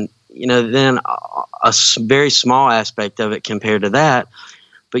 and, then a very small aspect of it compared to that,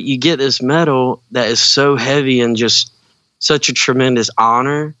 but you get this medal that is so heavy and just such a tremendous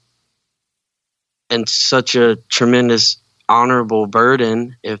honor and such a tremendous honorable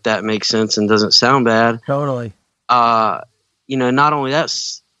burden, if that makes sense and doesn't sound bad. Totally. Not only that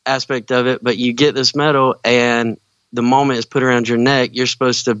aspect of it, but you get this medal and the moment it's put around your neck, you're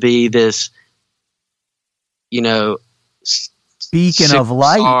supposed to be this, beacon of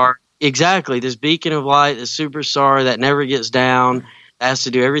light. Exactly. This beacon of light, this superstar that never gets down, has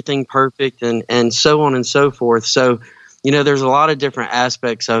to do everything perfect and so on and so forth. So, there's a lot of different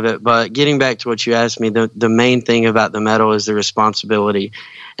aspects of it, but getting back to what you asked me, the main thing about the medal is the responsibility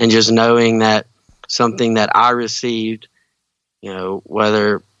and just knowing that something that I received,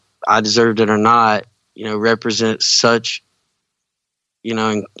 whether I deserved it or not, represents such,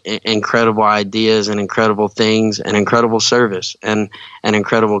 incredible ideas and incredible things and incredible service and an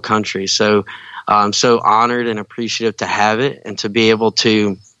incredible country. So I'm so honored and appreciative to have it and to be able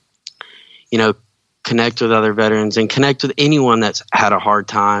to, connect with other veterans and connect with anyone that's had a hard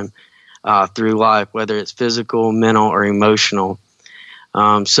time through life, whether it's physical, mental, or emotional.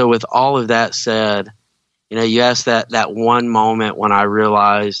 So with all of that said, you asked that one moment when I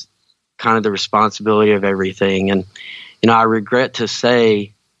realized kind of the responsibility of everything. And, I regret to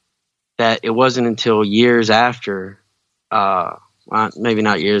say that it wasn't until years after, maybe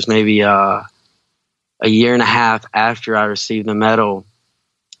not years, maybe a year and a half after I received the medal,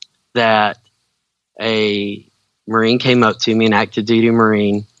 that a Marine came up to me, an active duty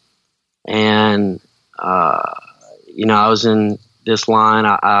Marine, and, I was in this line.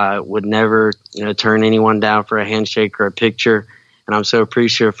 I would never, turn anyone down for a handshake or a picture, and I'm so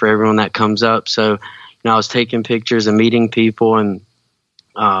appreciative for everyone that comes up. So, I was taking pictures and meeting people and,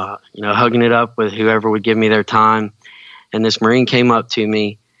 hugging it up with whoever would give me their time. And this Marine came up to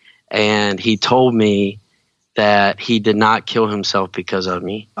me, and he told me that he did not kill himself because of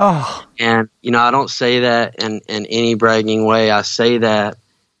me. Oh. And, I don't say that in any bragging way. I say that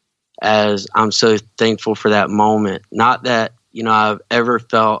as I'm so thankful for that moment. Not that, I've ever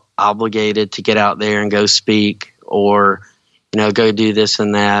felt obligated to get out there and go speak or, go do this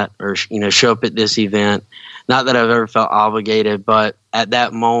and that or, show up at this event. Not that I've ever felt obligated, but at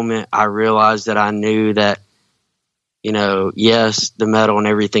that moment I realized that I knew that, yes, the medal and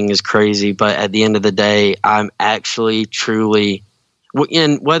everything is crazy, but at the end of the day, I'm actually truly,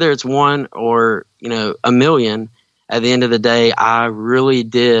 and whether it's one or, a million, at the end of the day, I really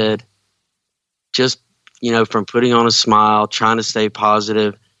did just, from putting on a smile, trying to stay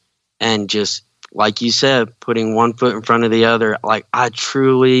positive, and just, like you said, putting one foot in front of the other, like I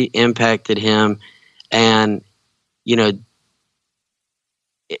truly impacted him and,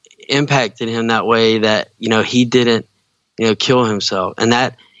 impacted him that way that, he didn't, kill himself. And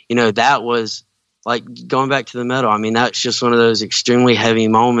that, that was like going back to the medal. I mean, that's just one of those extremely heavy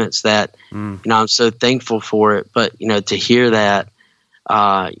moments that, I'm so thankful for it. But, to hear that,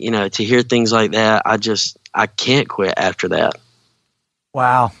 To hear things like that, I can't quit after that.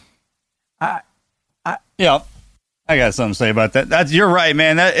 Wow. Yeah, I got something to say about that. You're right,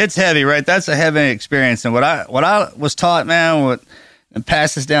 man. It's heavy, right? That's a heavy experience. And what I was taught, man, and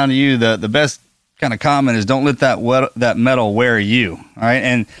pass this down to you, the best kind of comment is don't let that metal wear you. All right.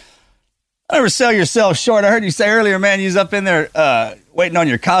 And I never sell yourself short. I heard you say earlier, man, you was up in there waiting on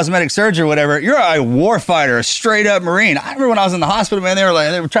your cosmetic surgery or whatever. You're a war fighter, a straight up Marine. I remember when I was in the hospital, man,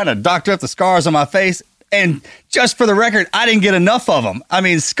 they were trying to doctor up the scars on my face. And just for the record, I didn't get enough of them. I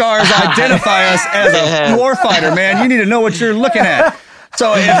mean, scars identify us as a warfighter, man. You need to know what you're looking at.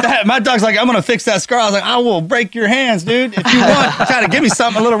 So if my dog's like, I'm going to fix that scar, I was like, I will break your hands, dude. If you want, try to give me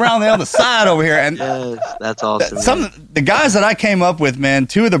something a little around the other side over here. And yes, that's awesome. The guys that I came up with, man,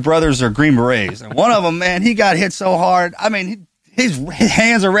 2 of the brothers are Green Berets. And one of them, man, he got hit so hard. I mean, his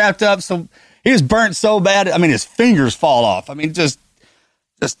hands are wrapped up. So he was burnt so bad. I mean, his fingers fall off. I mean, just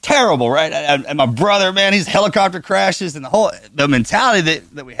terrible, right? And my brother, man, he's helicopter crashes, and the mentality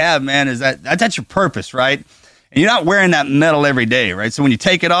that we have, man, is that's your purpose, right? And you're not wearing that medal every day, right? So when you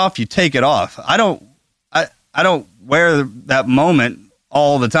take it off, you take it off. I don't wear that moment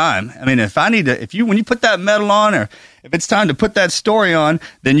all the time. I mean, when you put that medal on, or if it's time to put that story on,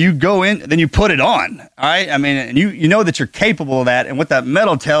 then you go in, then you put it on. All right. I mean, and you know that you're capable of that. And what that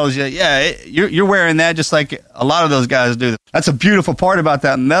medal tells you, you're wearing that just like a lot of those guys do. That's a beautiful part about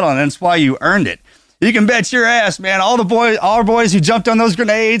that medal. And that's why you earned it. You can bet your ass, man. All our boys who jumped on those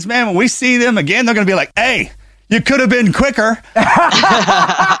grenades, man, when we see them again, they're going to be like, hey, you could have been quicker. Come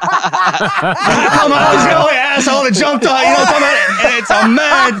on, this guy, asshole that jumped on, come on, and it's a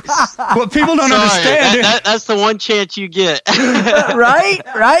mad. What people don't understand. That's the one chance you get. Right?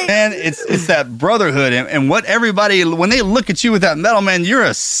 And it's that brotherhood. And what everybody, when they look at you with that medal, man, you're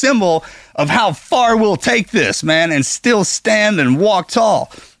a symbol of how far we'll take this, man, and still stand and walk tall.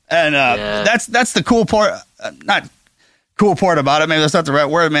 And that's the cool part. Not cool part about it, maybe that's not the right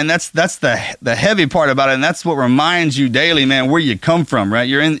word, man. That's the heavy part about it, and that's what reminds you daily, man, where you come from, right?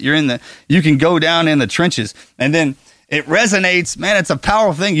 You can go down in the trenches, and then it resonates, man. It's a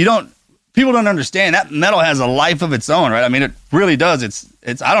powerful thing. People don't understand that medal has a life of its own, right? I mean, it really does.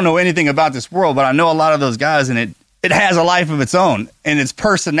 It's I don't know anything about this world, but I know a lot of those guys, and it has a life of its own, and its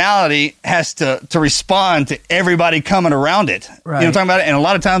personality has to respond to everybody coming around it. Right. You know what I'm talking about? And a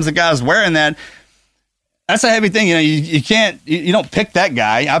lot of times the guys wearing that, that's a heavy thing. You can't, you don't pick that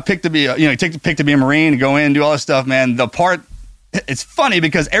guy. I picked to be, pick to be a Marine, go in, do all this stuff, man. It's funny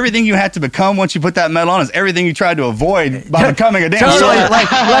because everything you had to become once you put that medal on is everything you tried to avoid by becoming a damn soldier.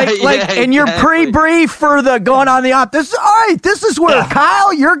 Like in your pre-brief for the going on the op. This is where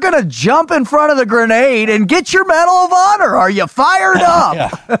Kyle, you're gonna jump in front of the grenade and get your Medal of Honor. Are you fired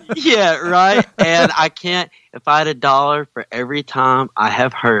up? Yeah, right. And I can't. If I had $1 for every time I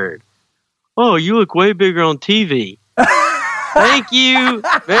have heard, "Oh, you look way bigger on TV." Thank you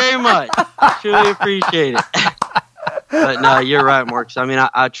very much. I truly appreciate it. But no, you're right, Marcus. I mean,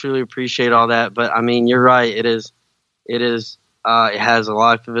 I truly appreciate all that. But I mean, you're right. It has a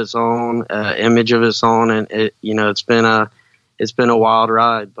life of its own, image of its own, and it's been a wild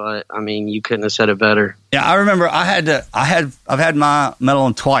ride. But I mean, you couldn't have said it better. Yeah, I remember I've had my medal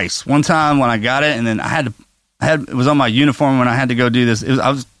on twice. One time when I got it, and then it was on my uniform when I had to go do this. I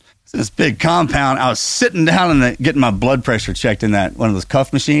was in this big compound. I was sitting down and getting my blood pressure checked in one of those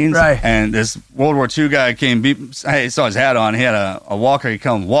cuff machines. Right. And this World War II guy came, I saw his hat on. He had a walker. He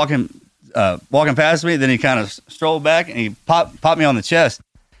come walking past me. Then he kind of strolled back and he popped me on the chest.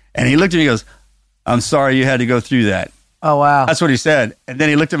 And he looked at me and goes, "I'm sorry you had to go through that." Oh, wow. That's what he said. And then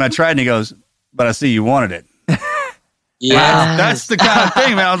he looked at my trident and he goes, "But I see you wanted it." Yeah. That's the kind of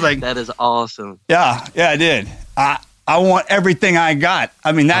thing, man. I was like, that is awesome. Yeah, I did. I want everything I got.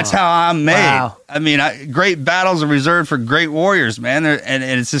 I mean, that's how I'm made. Wow. I mean, great battles are reserved for great warriors, man. And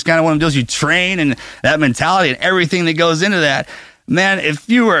it's just kind of one of those you train, and that mentality and everything that goes into that. Man, if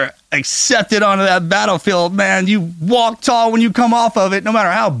you were accepted onto that battlefield, man, you walk tall when you come off of it, no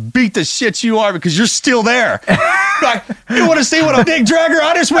matter how beat the shit you are, because you're still there. Like, you want to see what a big dragger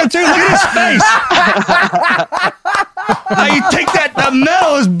I just went through? Look at his face. Now you take that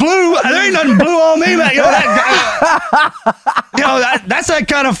medal is blue. There ain't nothing blue on me, man. That's that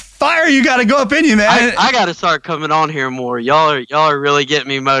kind of fire you got to go up in you, man. I got to start coming on here more. Y'all are really getting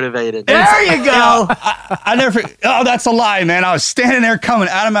me motivated. There you go. I never. Oh, that's a lie, man. I was standing there coming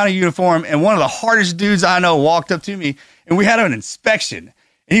out of my uniform, and one of the hardest dudes I know walked up to me, and we had an inspection,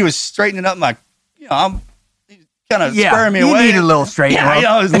 and he was straightening up my, I'm kind of squaring me away. You need a little straightening up.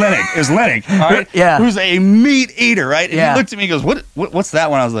 Yeah, it was Lennox. All right. Yeah. Who's a meat eater, right? And he looked at me and goes, what's that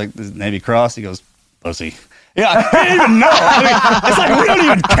one? I was like, "This is Navy Cross." He goes, "Pussy." Yeah, I didn't even know. I mean, it's like we don't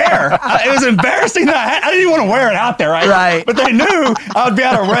even care. It was embarrassing that I didn't even want to wear it out there, right? Right. But they knew I would be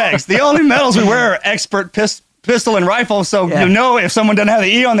out of regs. The only medals we wear are expert pistol and rifle, so you know if someone doesn't have the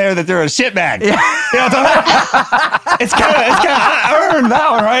E on there that they're a shitbag. Yeah. You know what I'm talking about? It's kind of I earned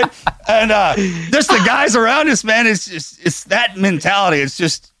that one, right? And just the guys around us, man, it's that mentality.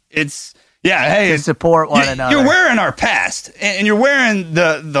 It's hey, to support one another. You're wearing our past, and you're wearing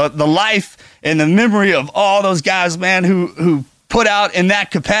the life and the memory of all those guys, man, who put out in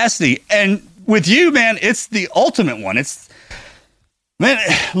that capacity. And with you, man, it's the ultimate one. Look,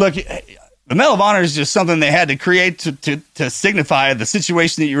 the Medal of Honor is just something they had to create to signify the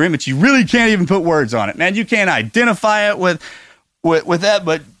situation that you're in, but you really can't even put words on it, man. You can't identify it with that,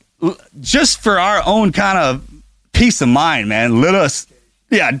 but just for our own kind of peace of mind, man, let us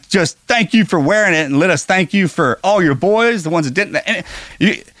just thank you for wearing it, and let us thank you for all your boys, the ones that didn't.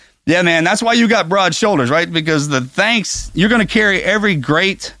 Yeah, man, that's why you got broad shoulders, right? Because the thanks, you're going to carry every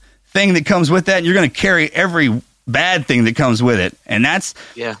great thing that comes with that, and you're going to carry every bad thing that comes with it. And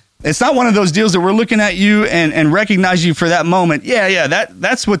it's not one of those deals that we're looking at you and recognize you for that moment.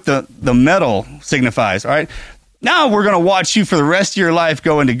 That's what the medal signifies, all right? Now we're going to watch you for the rest of your life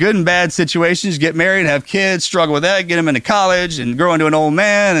go into good and bad situations, get married, have kids, struggle with that, get them into college, and grow into an old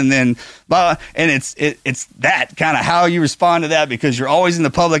man, and then blah. And it's that kind of how you respond to that, because you're always in the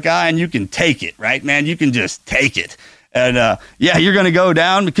public eye and you can take it, right, man? You can just take it. And you're going to go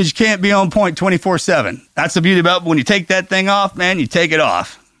down because you can't be on point 24/7. That's the beauty about when you take that thing off, man. You take it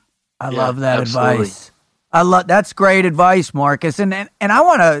off. I love that advice. That's great advice, Marcus. And I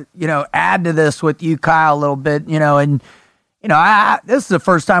want to, add to this with you, Kyle, a little bit, this is the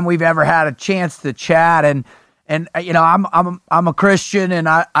first time we've ever had a chance to chat. And I'm a Christian, and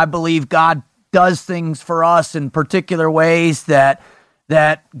I believe God does things for us in particular ways that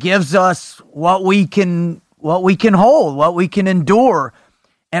gives us what we can hold, what we can endure.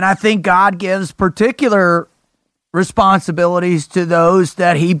 And I think God gives particular responsibilities to those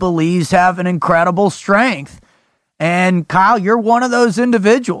that he believes have an incredible strength. And Kyle, you're one of those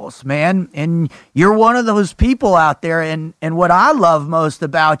individuals, man. And you're one of those people out there. And what I love most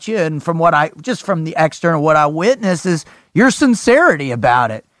about you, and from the external, what I witness, is your sincerity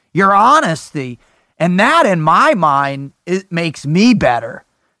about it, your honesty. And that, in my mind, it makes me better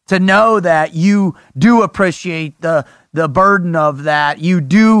to know that you do appreciate the burden of that. You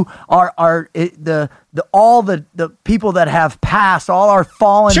do all the people that have passed, all our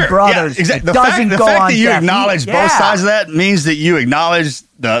fallen brothers. Yeah, exactly. The fact that you acknowledge both sides of that means that you acknowledge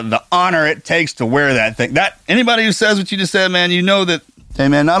the honor it takes to wear that thing. That anybody who says what you just said, man, you know that, hey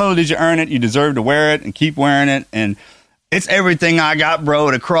man, not only did you earn it, you deserve to wear it and keep wearing it. And it's everything I got,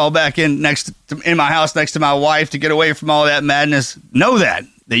 bro, to crawl back in my house next to my wife to get away from all that madness. Know that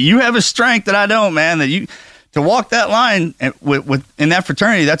you have a strength that I don't, man. That you to walk that line in that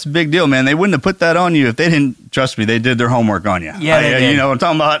fraternity, that's a big deal, man. They wouldn't have put that on you if they didn't. Trust me, they did their homework on you. Yeah, they did. You know what I'm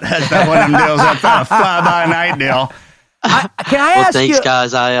talking about? That's not one of them deals. That's not a fly-by-night deal. Can I ask thanks, you?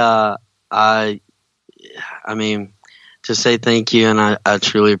 Guys. I mean, to say thank you, and I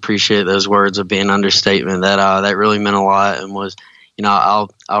truly appreciate those words of being an understatement. That really meant a lot, and was, I'll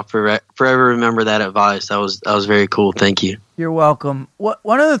forever remember that advice. That was very cool. Thank you. You're welcome.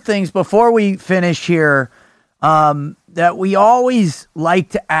 One of the things before we finish here, that we always like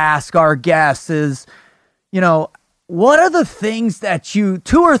to ask our guests is, what are the things that you,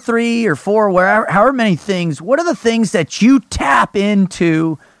 2 or 3 or 4, however many things, what are the things that you tap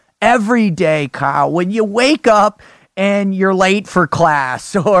into every day, Kyle, when you wake up and you're late for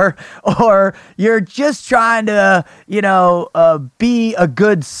class, or you're just trying to, be a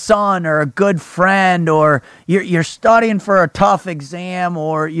good son or a good friend, or you're studying for a tough exam,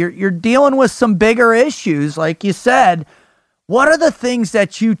 or you're dealing with some bigger issues, like you said. What are the things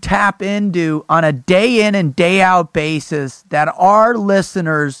that you tap into on a day in and day out basis that our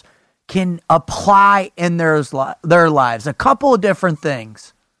listeners can apply in their lives? A couple of different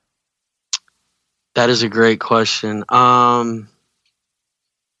things. That is a great question.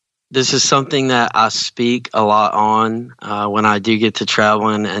 This is something that I speak a lot on when I do get to travel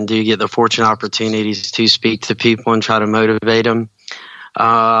and do get the fortunate opportunities to speak to people and try to motivate them.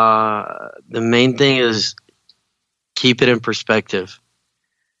 The main thing is keep it in perspective.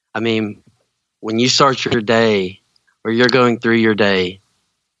 I mean, when you start your day or you're going through your day,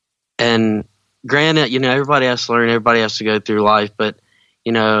 and granted, everybody has to learn, everybody has to go through life, but,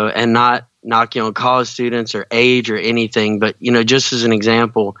 and not knocking on college students or age or anything, but, just as an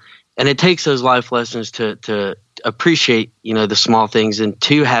example, and it takes those life lessons to appreciate, the small things and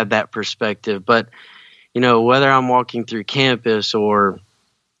to have that perspective. But, whether I'm walking through campus or,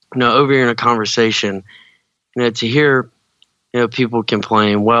 over here in a conversation, to hear, people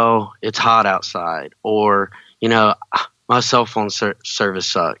complain, well, it's hot outside, or, my cell phone service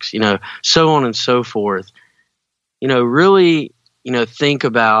sucks, so on and so forth. Really, think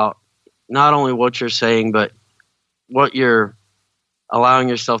about not only what you're saying, but what you're allowing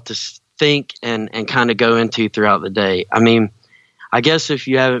yourself to think and kind of go into throughout the day. I mean, I guess if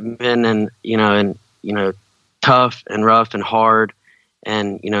you haven't been in tough and rough and hard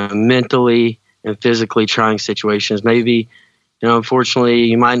and, mentally and physically trying situations, maybe, unfortunately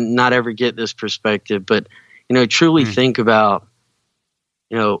you might not ever get this perspective, but, truly think about,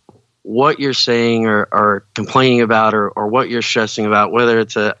 what you're saying or complaining about or what you're stressing about, whether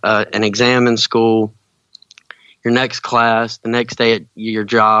it's an exam in school, your next class, the next day at your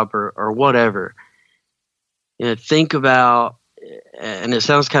job, or whatever. Think about, and it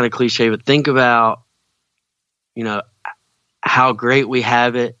sounds kind of cliche, but think about, how great we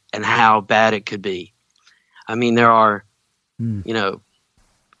have it and how bad it could be. I mean, there are,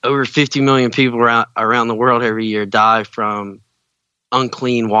 over 50 million people around the world every year die from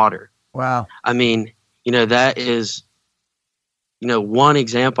unclean water. Wow. I mean, that is, one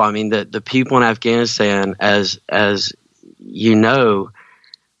example. I mean, the people in Afghanistan, as are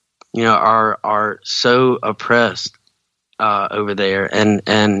so oppressed over there,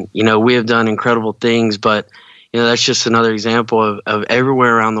 and we have done incredible things, but that's just another example of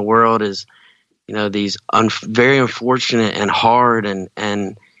everywhere around the world is these very unfortunate and hard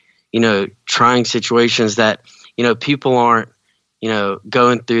and trying situations that people aren't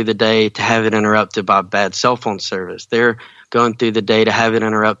going through the day to have it interrupted by bad cell phone service. They're going through the day to have it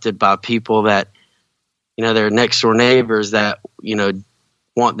interrupted by people that, their next door neighbors that,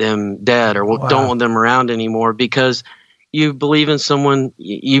 want them dead or don't want them around anymore because you believe in someone,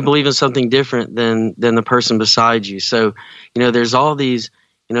 you believe in something different than the person beside you. So, there's all these,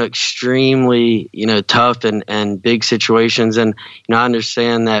 extremely, tough and big situations. And, I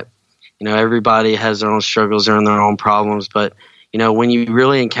understand that, everybody has their own struggles and their own problems, but, when you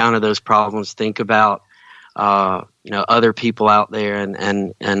really encounter those problems, think about, other people out there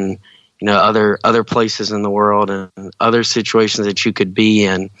and other places in the world and other situations that you could be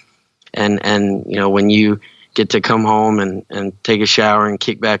in. And when you get to come home and take a shower and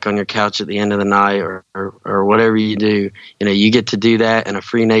kick back on your couch at the end of the night or whatever you do, you get to do that in a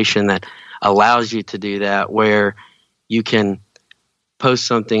free nation that allows you to do that, where you can post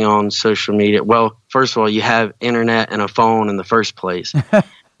something on social media. Well, first of all, you have internet and a phone in the first place,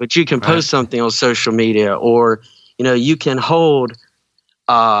 but you can post something on social media, or, you can hold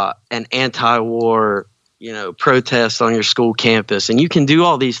an anti-war, protest on your school campus, and you can do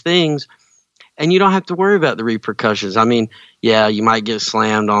all these things and you don't have to worry about the repercussions. I mean, yeah, you might get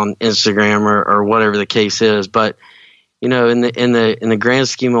slammed on Instagram or whatever the case is, but in the grand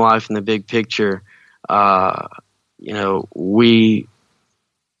scheme of life, in the big picture, we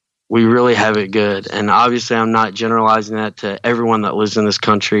really have it good. And obviously, I'm not generalizing that to everyone that lives in this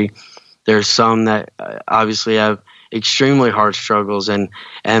country. There's some that obviously have extremely hard struggles and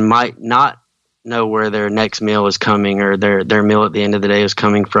might not know where their next meal is coming or their meal at the end of the day is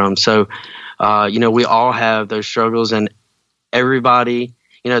coming from. So, we all have those struggles, and everybody,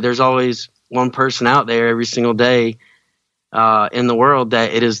 there's always one person out there every single day in the world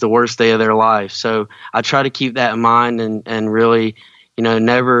that it is the worst day of their life. So I try to keep that in mind and really,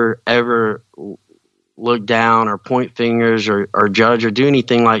 never ever look down or point fingers or judge or do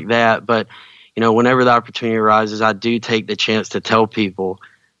anything like that. But, whenever the opportunity arises, I do take the chance to tell people,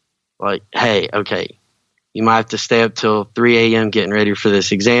 like, hey, okay, you might have to stay up till 3 a.m. getting ready for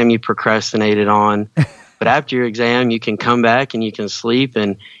this exam you procrastinated on. But after your exam, you can come back and you can sleep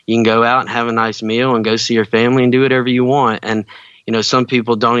and you can go out and have a nice meal and go see your family and do whatever you want. And, some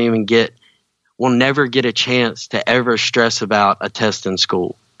people will never get a chance to ever stress about a test in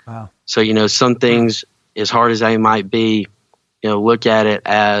school. Wow. So, some things, as hard as they might be, look at it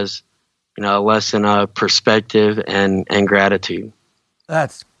as, a lesson of perspective and gratitude.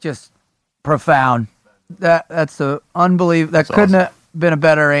 That's just profound. That's unbelievable. That couldn't have been a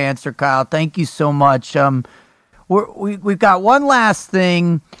better answer, Kyle. Thank you so much. We've got one last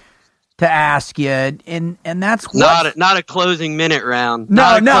thing to ask you, and that's not a closing minute round.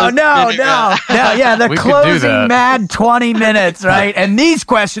 No. Yeah, the closing mad 20 minutes, right? And these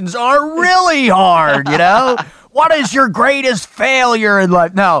questions are really hard. What is your greatest failure in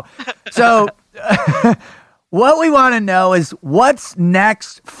life? No, so what we want to know is what's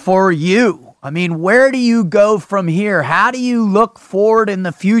next for you. I mean, where do you go from here? How do you look forward in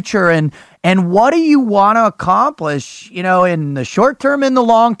the future? And what do you want to accomplish, in the short term and the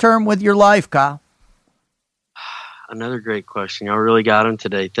long term with your life, Kyle? Another great question. Y'all really got him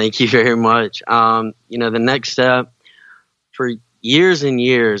today. Thank you very much. The next step, for years and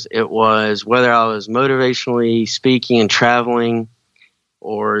years, it was whether I was motivationally speaking and traveling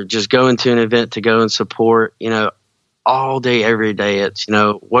or just going to an event to go and support, all day, every day. It's,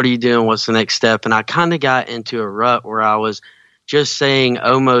 what are you doing? What's the next step? And I kind of got into a rut where I was just saying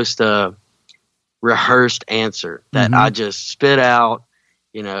almost a rehearsed answer that I just spit out,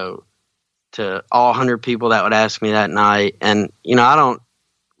 to all 100 people that would ask me that night. And, I don't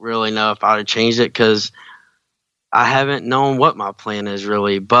really know if I would have changed it because I haven't known what my plan is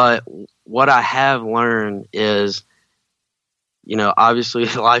really. But what I have learned is, obviously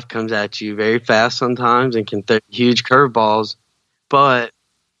life comes at you very fast sometimes and can throw huge curveballs. But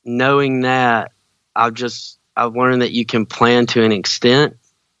knowing that, I've learned that you can plan to an extent,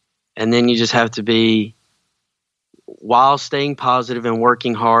 and then you just have to be, while staying positive and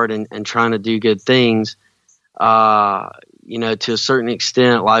working hard and trying to do good things, to a certain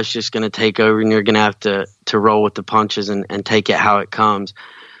extent, life's just going to take over and you're going to have to roll with the punches and take it how it comes.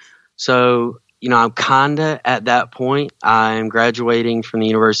 So, I'm kind of at that point. I'm graduating from the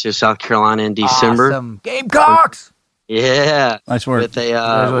University of South Carolina in December. Awesome. Gamecocks! Yeah. Nice work. With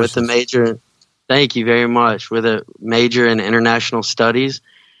a major, thank you very much, with a major in international studies.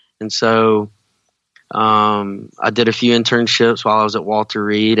 And so I did a few internships while I was at Walter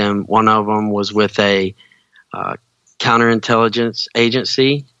Reed, and one of them was with a counterintelligence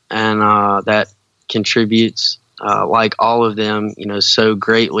agency, and that contributes, like all of them, so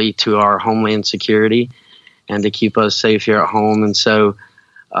greatly to our homeland security and to keep us safe here at home. And so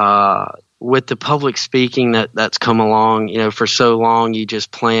with the public speaking that's come along, for so long you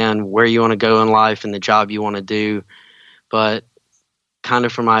just plan where you want to go in life and the job you want to do. But kind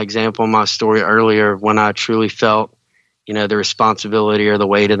of for my example, my story earlier, when I truly felt, the responsibility or the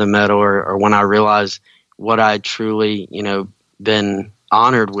weight of the medal, or when I realized what I truly, been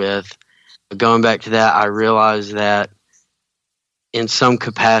honored with, going back to that, I realized that in some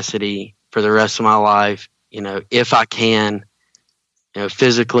capacity for the rest of my life, if I can,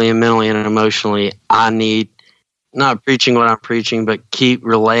 physically and mentally and emotionally, I need not preaching what I'm preaching, but keep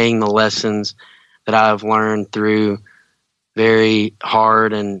relaying the lessons that I've learned through very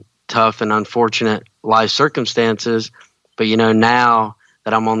hard and tough and unfortunate life circumstances. But, now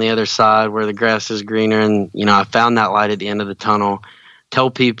that I'm on the other side where the grass is greener and, I found that light at the end of the tunnel,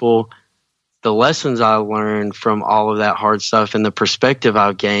 tell people the lessons I learned from all of that hard stuff and the perspective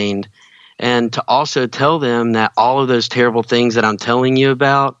I've gained, and to also tell them that all of those terrible things that I'm telling you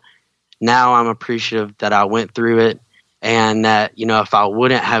about, now I'm appreciative that I went through it, and that, if I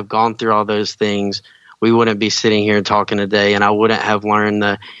wouldn't have gone through all those things, we wouldn't be sitting here talking today, and I wouldn't have learned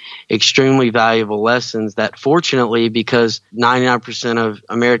the extremely valuable lessons that, fortunately, because 99% of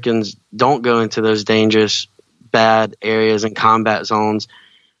Americans don't go into those dangerous, bad areas and combat zones,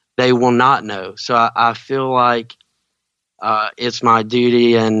 they will not know. So I feel like it's my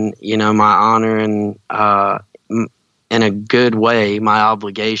duty and, my honor and in a good way, my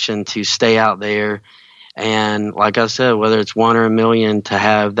obligation to stay out there. And like I said, whether it's one or a million, to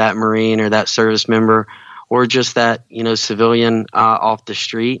have that Marine or that service member or just that, civilian off the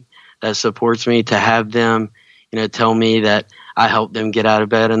street that supports me, to have them, tell me that I helped them get out of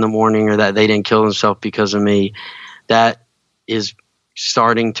bed in the morning or that they didn't kill themselves because of me, that is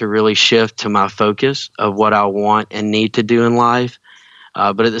starting to really shift to my focus of what I want and need to do in life.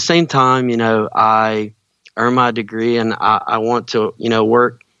 But at the same time, I earned my degree and I want to,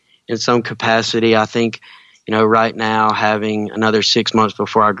 work in some capacity. I think, right now, having another 6 months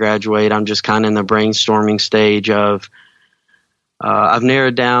before I graduate, I'm just kind of in the brainstorming stage of, I've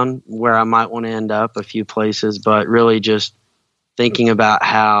narrowed down where I might want to end up, a few places, but really just thinking about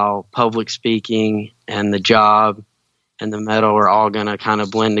how public speaking and the job and the medal are all going to kind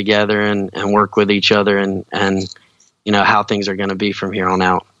of blend together and work with each other and how things are going to be from here on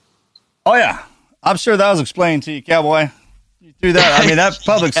out. Oh, yeah. I'm sure that was explained to you, Cowboy. You threw that. I mean, that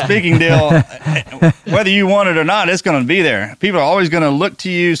public speaking deal, whether you want it or not, it's going to be there. People are always going to look to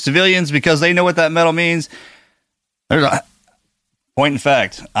you, civilians, because they know what that medal means. There's a point in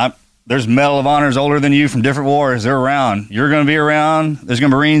fact. There's Medal of Honors older than you from different wars. They're around. You're going to be around. There's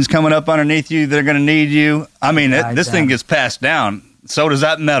going to be Marines coming up underneath you that are going to need you. I mean, this thing gets passed down. So does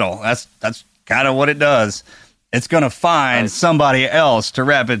that medal. That's kind of what it does. It's going to find somebody else to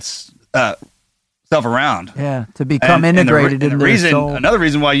wrap its self around. Yeah, to become integrated in the soul. Another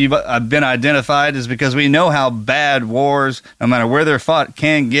reason why you've been identified is because we know how bad wars, no matter where they're fought,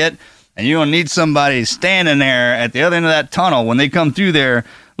 can get. And you're going to need somebody standing there at the other end of that tunnel when they come through there,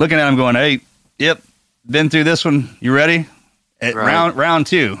 looking at them going, hey, yep, been through this one. You ready? Round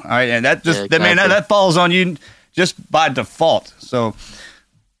two. All right. And that just, that falls on you just by default. So,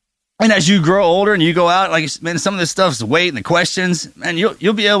 and as you grow older and you go out, like, man, some of this stuff's weight and the questions, man,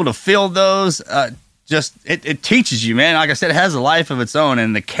 you'll be able to field those. It teaches you, man. Like I said, it has a life of its own,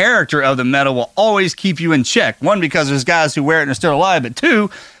 and the character of the medal will always keep you in check. One, because there's guys who wear it and are still alive, but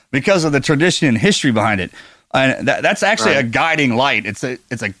two, because of the tradition and history behind it. And that's actually a guiding light. It's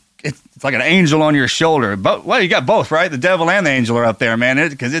like an angel on your shoulder. But well, you got both, right? The devil and the angel are up there, man,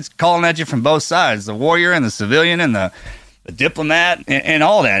 because it's calling at you from both sides: the warrior and the civilian and the diplomat and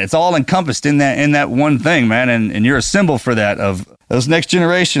all that. It's all encompassed in that one thing, man. And you're a symbol for that, of those next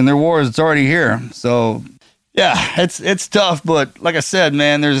generation, their wars. It's already here. So yeah, it's tough, but like I said,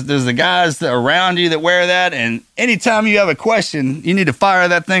 man, there's the guys that are around you that wear that, and anytime you have a question, you need to fire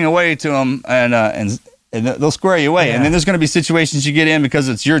that thing away to them, and they'll square you away. Yeah. And then there's going to be situations you get in because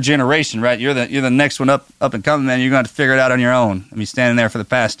it's your generation, right? You're the next one up and coming, man. You're going to have to figure it out on your own. I mean, standing there for the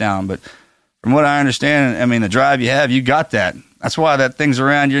pass down. But from what I understand, I mean, the drive you have, you got that. That's why that thing's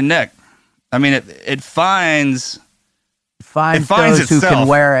around your neck. I mean, it finds those itself. Who can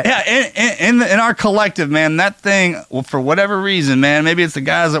wear it. Yeah, in our collective, man, that thing, well, for whatever reason, man, maybe it's the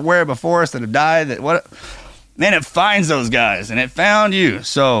guys that wear it before us that have died. Man, it finds those guys, and it found you.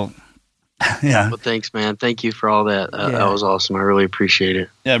 So, yeah. Well, thanks, man. Thank you for all that. That was awesome. I really appreciate it.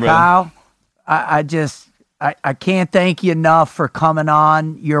 Yeah, brother. Kyle, I can't thank you enough for coming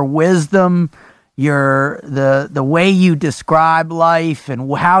on. Your wisdom, the way you describe life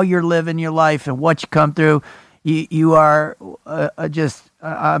and how you're living your life and what you come through. You are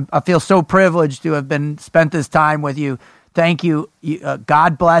I feel so privileged to have spent this time with you. Thank you.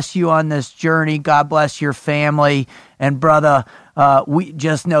 God bless you on this journey. God bless your family. And brother, we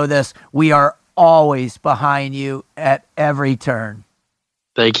just know this. We are always behind you at every turn.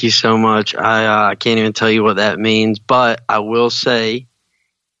 Thank you so much. I can't even tell you what that means, but I will say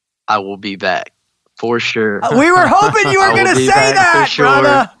I will be back for sure. We were hoping you were going to say that, sure.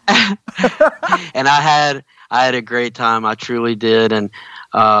 brother. And I had a great time. I truly did. And,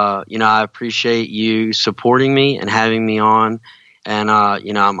 I appreciate you supporting me and having me on. And,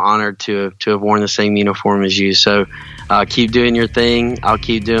 I'm honored to have worn the same uniform as you. So keep doing your thing. I'll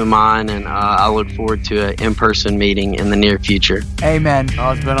keep doing mine. And I look forward to an in-person meeting in the near future. Amen.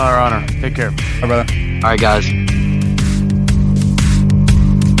 Oh, it's been our honor. Take care. Bye, brother. All right, guys.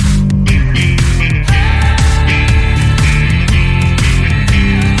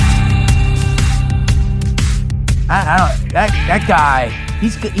 That guy,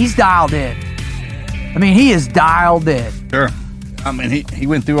 he's dialed in. I mean, he is dialed in. Sure. I mean, he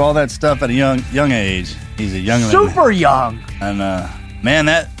went through all that stuff at a young age. He's a young super young. And man,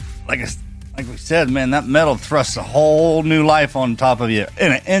 that like we said, man, that medal thrusts a whole new life on top of you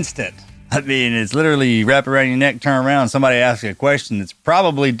in an instant. I mean, it's literally you wrap it around your neck, turn around, somebody asks you a question that's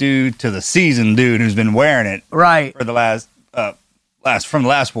probably due to the seasoned dude who's been wearing it right for the last from the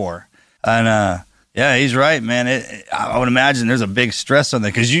last war. And yeah, he's right, man. I would imagine there's a big stress on that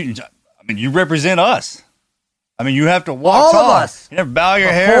because you represent us. I mean, you have to walk all tall. of us. You never bow your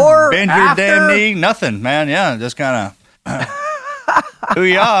Before, hair, bend after. your damn knee, nothing, man. Yeah, just kind of who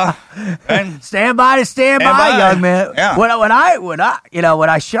you are. Right? Stand by, young man. Yeah. When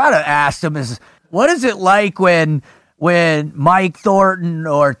I should have asked him is, what is it like when Mike Thornton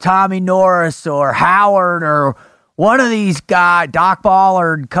or Tommy Norris or Howard or one of these guys, Doc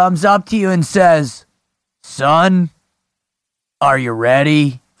Ballard, comes up to you and says, "Son, are you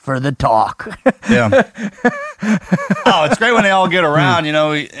ready for the talk?" Yeah. Oh, it's great when they all get around,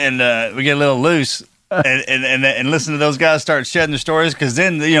 and we get a little loose and listen to those guys start shedding their stories, because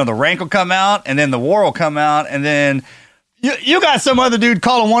then the rank will come out, and then the war will come out, and then you got some other dude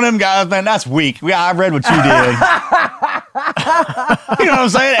calling one of them guys, man, that's weak. I read what you did. You know what I'm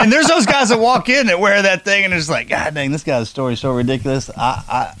saying? And there's those guys that walk in that wear that thing, and it's like, God dang, this guy's story is so ridiculous.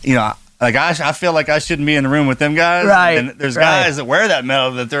 I feel like I shouldn't be in the room with them guys. Right. And there's guys that wear that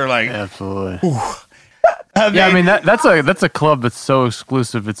medal that they're like, absolutely. I mean that's a club that's so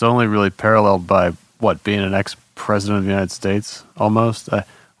exclusive. It's only really paralleled by being an ex-president of the United States, almost.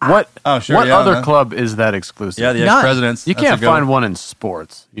 What other club is that exclusive? Yeah, the ex-presidents. You can't find one in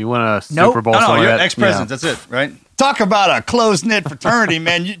sports. You win a Super Bowl. No, you're ex-presidents. That's it, right? Talk about a close-knit fraternity,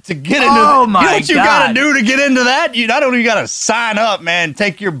 man. To get into what you got to do to get into that? You not only got to sign up, man,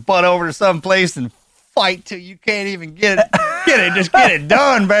 take your butt over to some place and fight till you can't even get it. Just get it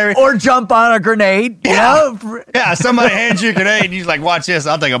done, baby. Or jump on a grenade. Yeah. Yeah, somebody hands you a grenade and he's like, watch this.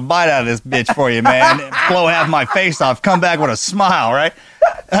 I'll take a bite out of this bitch for you, man. Blow half my face off. Come back with a smile, right?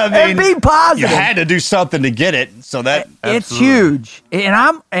 I mean, and be positive. You had to do something to get it. So that it's huge.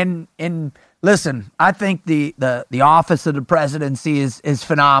 And listen, I think the office of the presidency is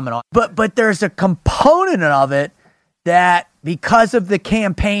phenomenal. But there's a component of it that because of the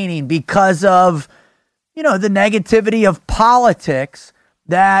campaigning, because of, the negativity of politics,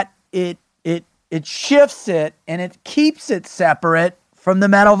 that it shifts it and it keeps it separate from the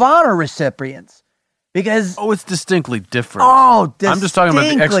Medal of Honor recipients. Because it's distinctly different. I'm just talking about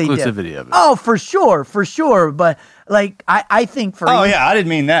the exclusivity of it. Oh, for sure. But I think for I didn't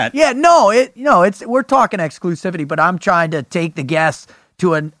mean that. Yeah, we're talking exclusivity, but I'm trying to take the guests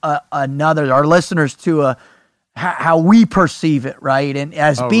to another, our listeners to how we perceive it, right? And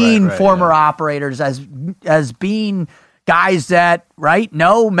as being former operators, as being guys that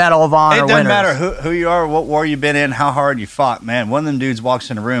know Medal of Honor. It doesn't winners. matter who you are, what war you've been in, how hard you fought, man. One of them dudes walks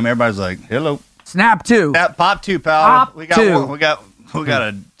in the room, everybody's like, "Hello." Snap two. Pop two, pal. We got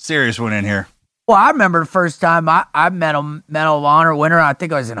a serious one in here. Well, I remember the first time I met a Medal of Honor winner. I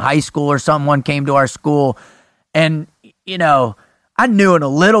think I was in high school or someone came to our school, and I knew it a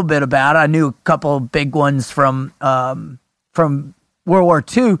little bit about it. I knew a couple of big ones from World War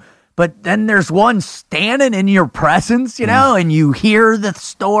II, but then there's one standing in your presence, and you hear the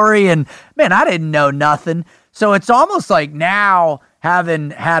story, and man, I didn't know nothing. So it's almost like now, having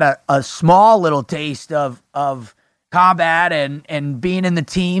had a small little taste of combat and being in the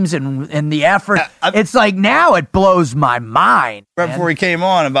teams and the effort, it's like now it blows my mind. Right before we came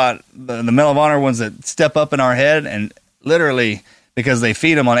on about the Medal of Honor ones that step up in our head, and literally because they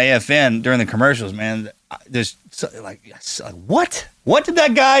feed them on AFN during the commercials, man, there's what did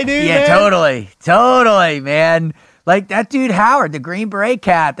that guy do? Yeah, man? Totally, man. Like that dude Howard, the Green Beret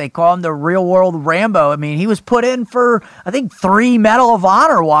cat, they call him the real world Rambo. I mean, he was put in for, I think, 3 Medal of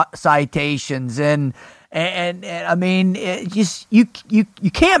Honor citations, and I mean, you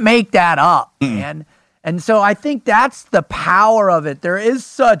can't make that up, man. And so I think that's the power of it. There is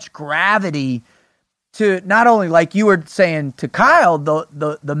such gravity to not only, like you were saying to Kyle,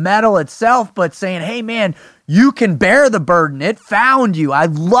 the medal itself, but saying, hey man, you can bear the burden. It found you. I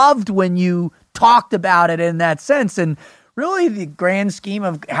loved when you talked about it in that sense, and really the grand scheme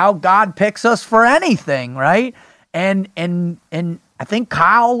of how God picks us for anything, right? And I think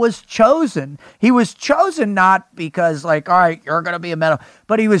Kyle was chosen. He was chosen not because all right, you're going to be a medal,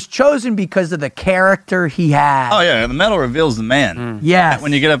 but he was chosen because of the character he had. Oh yeah, the medal reveals the man. Yes.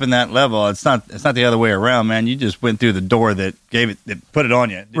 When you get up in that level, it's not the other way around, man. You just went through the door that put it on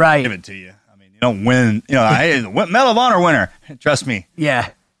you, didn't give it to you. I mean, you don't win. Hey, Medal of Honor winner. Trust me. Yeah.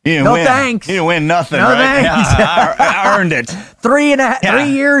 You didn't win. Thanks. You didn't win nothing, no right? Thanks. Yeah, I earned it. 3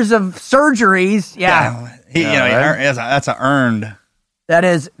 years of surgeries. Yeah. That's a earned. That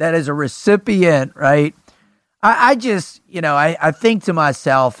is a recipient, right? I just, I think to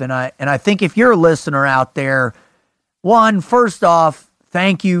myself, and I think if you're a listener out there, first off,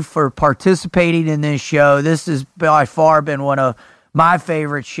 thank you for participating in this show. This has by far been one of my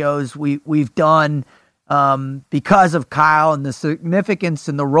favorite shows we've done. Because of Kyle and the significance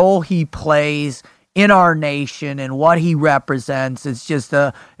and the role he plays in our nation and what he represents. It's just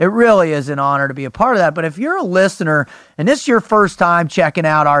it really is an honor to be a part of that. But if you're a listener and this is your first time checking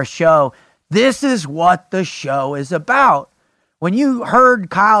out our show, this is what the show is about. When you heard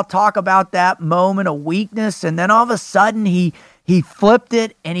Kyle talk about that moment of weakness, and then all of a sudden he flipped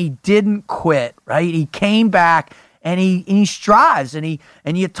it and he didn't quit, right? He came back. And he strives, and you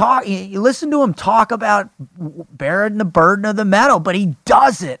listen to him talk about bearing the burden of the medal, but he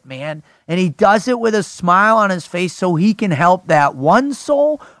does it, man. And he does it with a smile on his face so he can help that one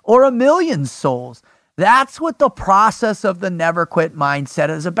soul or 1,000,000 souls. That's what the process of the never quit mindset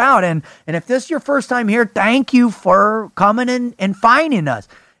is about. And if this is your first time here, thank you for coming in and finding us.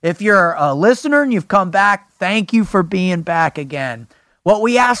 If you're a listener and you've come back, thank you for being back again. What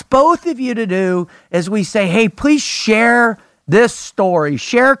we ask both of you to do is we say, hey, please share this story.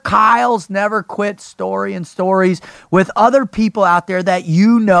 Share Kyle's never quit story and stories with other people out there that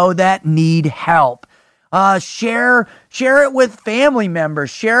that need help. Share it with family members.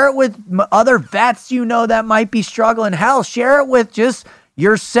 Share it with other vets that might be struggling. Hell, share it with just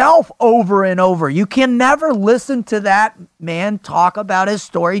yourself over and over. You can never listen to that man talk about his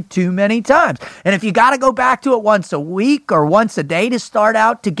story too many times. And if you got to go back to it once a week or once a day to start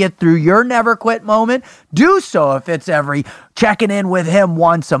out to get through your never quit moment, do so. If it's checking in with him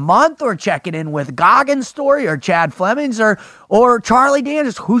once a month, or checking in with Goggins' story, or Chad Fleming's, or Charlie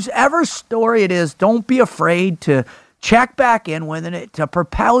Dan's, whosever story it is, don't be afraid to check back in with it to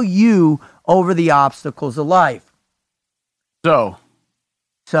propel you over the obstacles of life.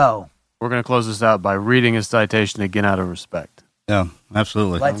 So we're going to close this out by reading his citation again out of respect. Yeah,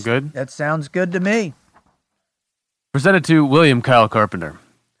 absolutely. Sound good? That sounds good to me. Presented to William Kyle Carpenter,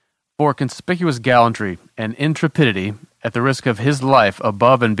 For conspicuous gallantry and intrepidity at the risk of his life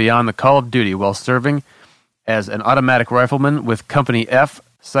above and beyond the call of duty while serving as an automatic rifleman with Company F,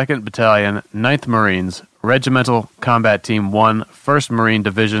 2nd Battalion, 9th Marines, Regimental Combat Team 1, 1st Marine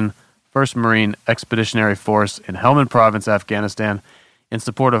Division, 1st Marine Expeditionary Force in Helmand Province, Afghanistan, in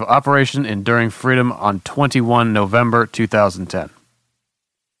support of Operation Enduring Freedom on 21 November 2010.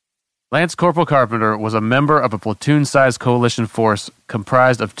 Lance Corporal Carpenter was a member of a platoon-sized coalition force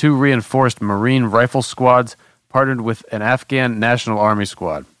comprised of 2 reinforced Marine rifle squads partnered with an Afghan National Army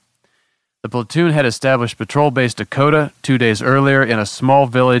squad. The platoon had established Patrol Base Dakota 2 days earlier in a small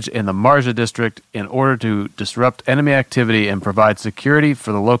village in the Marjah District in order to disrupt enemy activity and provide security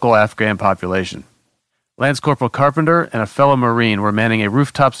for the local Afghan population. Lance Corporal Carpenter and a fellow Marine were manning a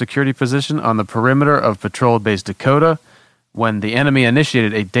rooftop security position on the perimeter of Patrol Base Dakota when the enemy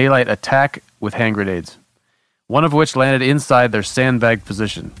initiated a daylight attack with hand grenades, one of which landed inside their sandbagged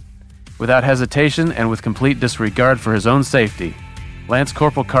position. Without hesitation and with complete disregard for his own safety, Lance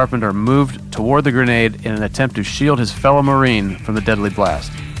Corporal Carpenter moved toward the grenade in an attempt to shield his fellow Marine from the deadly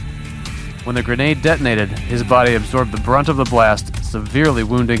blast. When the grenade detonated, his body absorbed the brunt of the blast, severely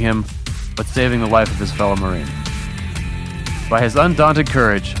wounding him, but saving the life of his fellow Marine. By his undaunted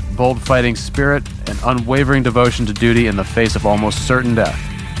courage, bold fighting spirit, and unwavering devotion to duty in the face of almost certain death,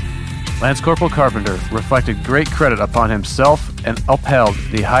 Lance Corporal Carpenter reflected great credit upon himself and upheld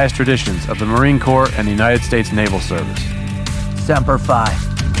the highest traditions of the Marine Corps and the United States Naval Service. Semper Fi.